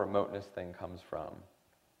that the remoteness thing comes from.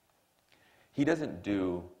 He doesn't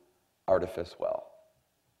do artifice well.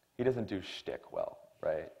 He doesn't do shtick well,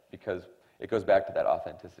 right? Because it goes back to that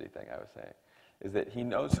authenticity thing I was saying, is that he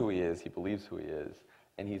knows who he is, he believes who he is,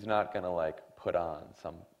 and he's not going to put on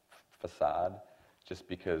some facade just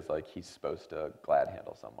because he's supposed to glad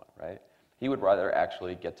handle someone, right? He would rather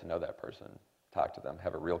actually get to know that person, talk to them,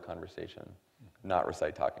 have a real conversation, not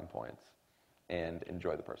recite talking points, and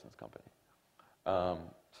enjoy the person's company.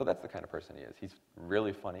 So that's the kind of person he is. He's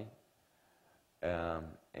really funny, and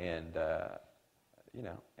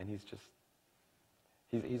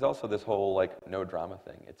he's also this whole no drama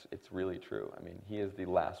thing. It's really true. I mean, he is the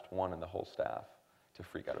last one in the whole staff to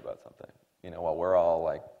freak out about something. While we're all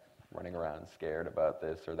running around scared about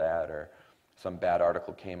this or that, or some bad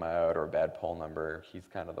article came out or a bad poll number, he's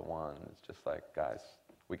kind of the one. It's just guys,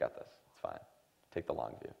 we got this. It's fine. Take the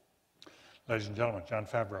long view. Ladies and gentlemen, Jon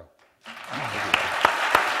Favreau. Thank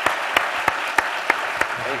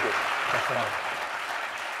you. Thank you.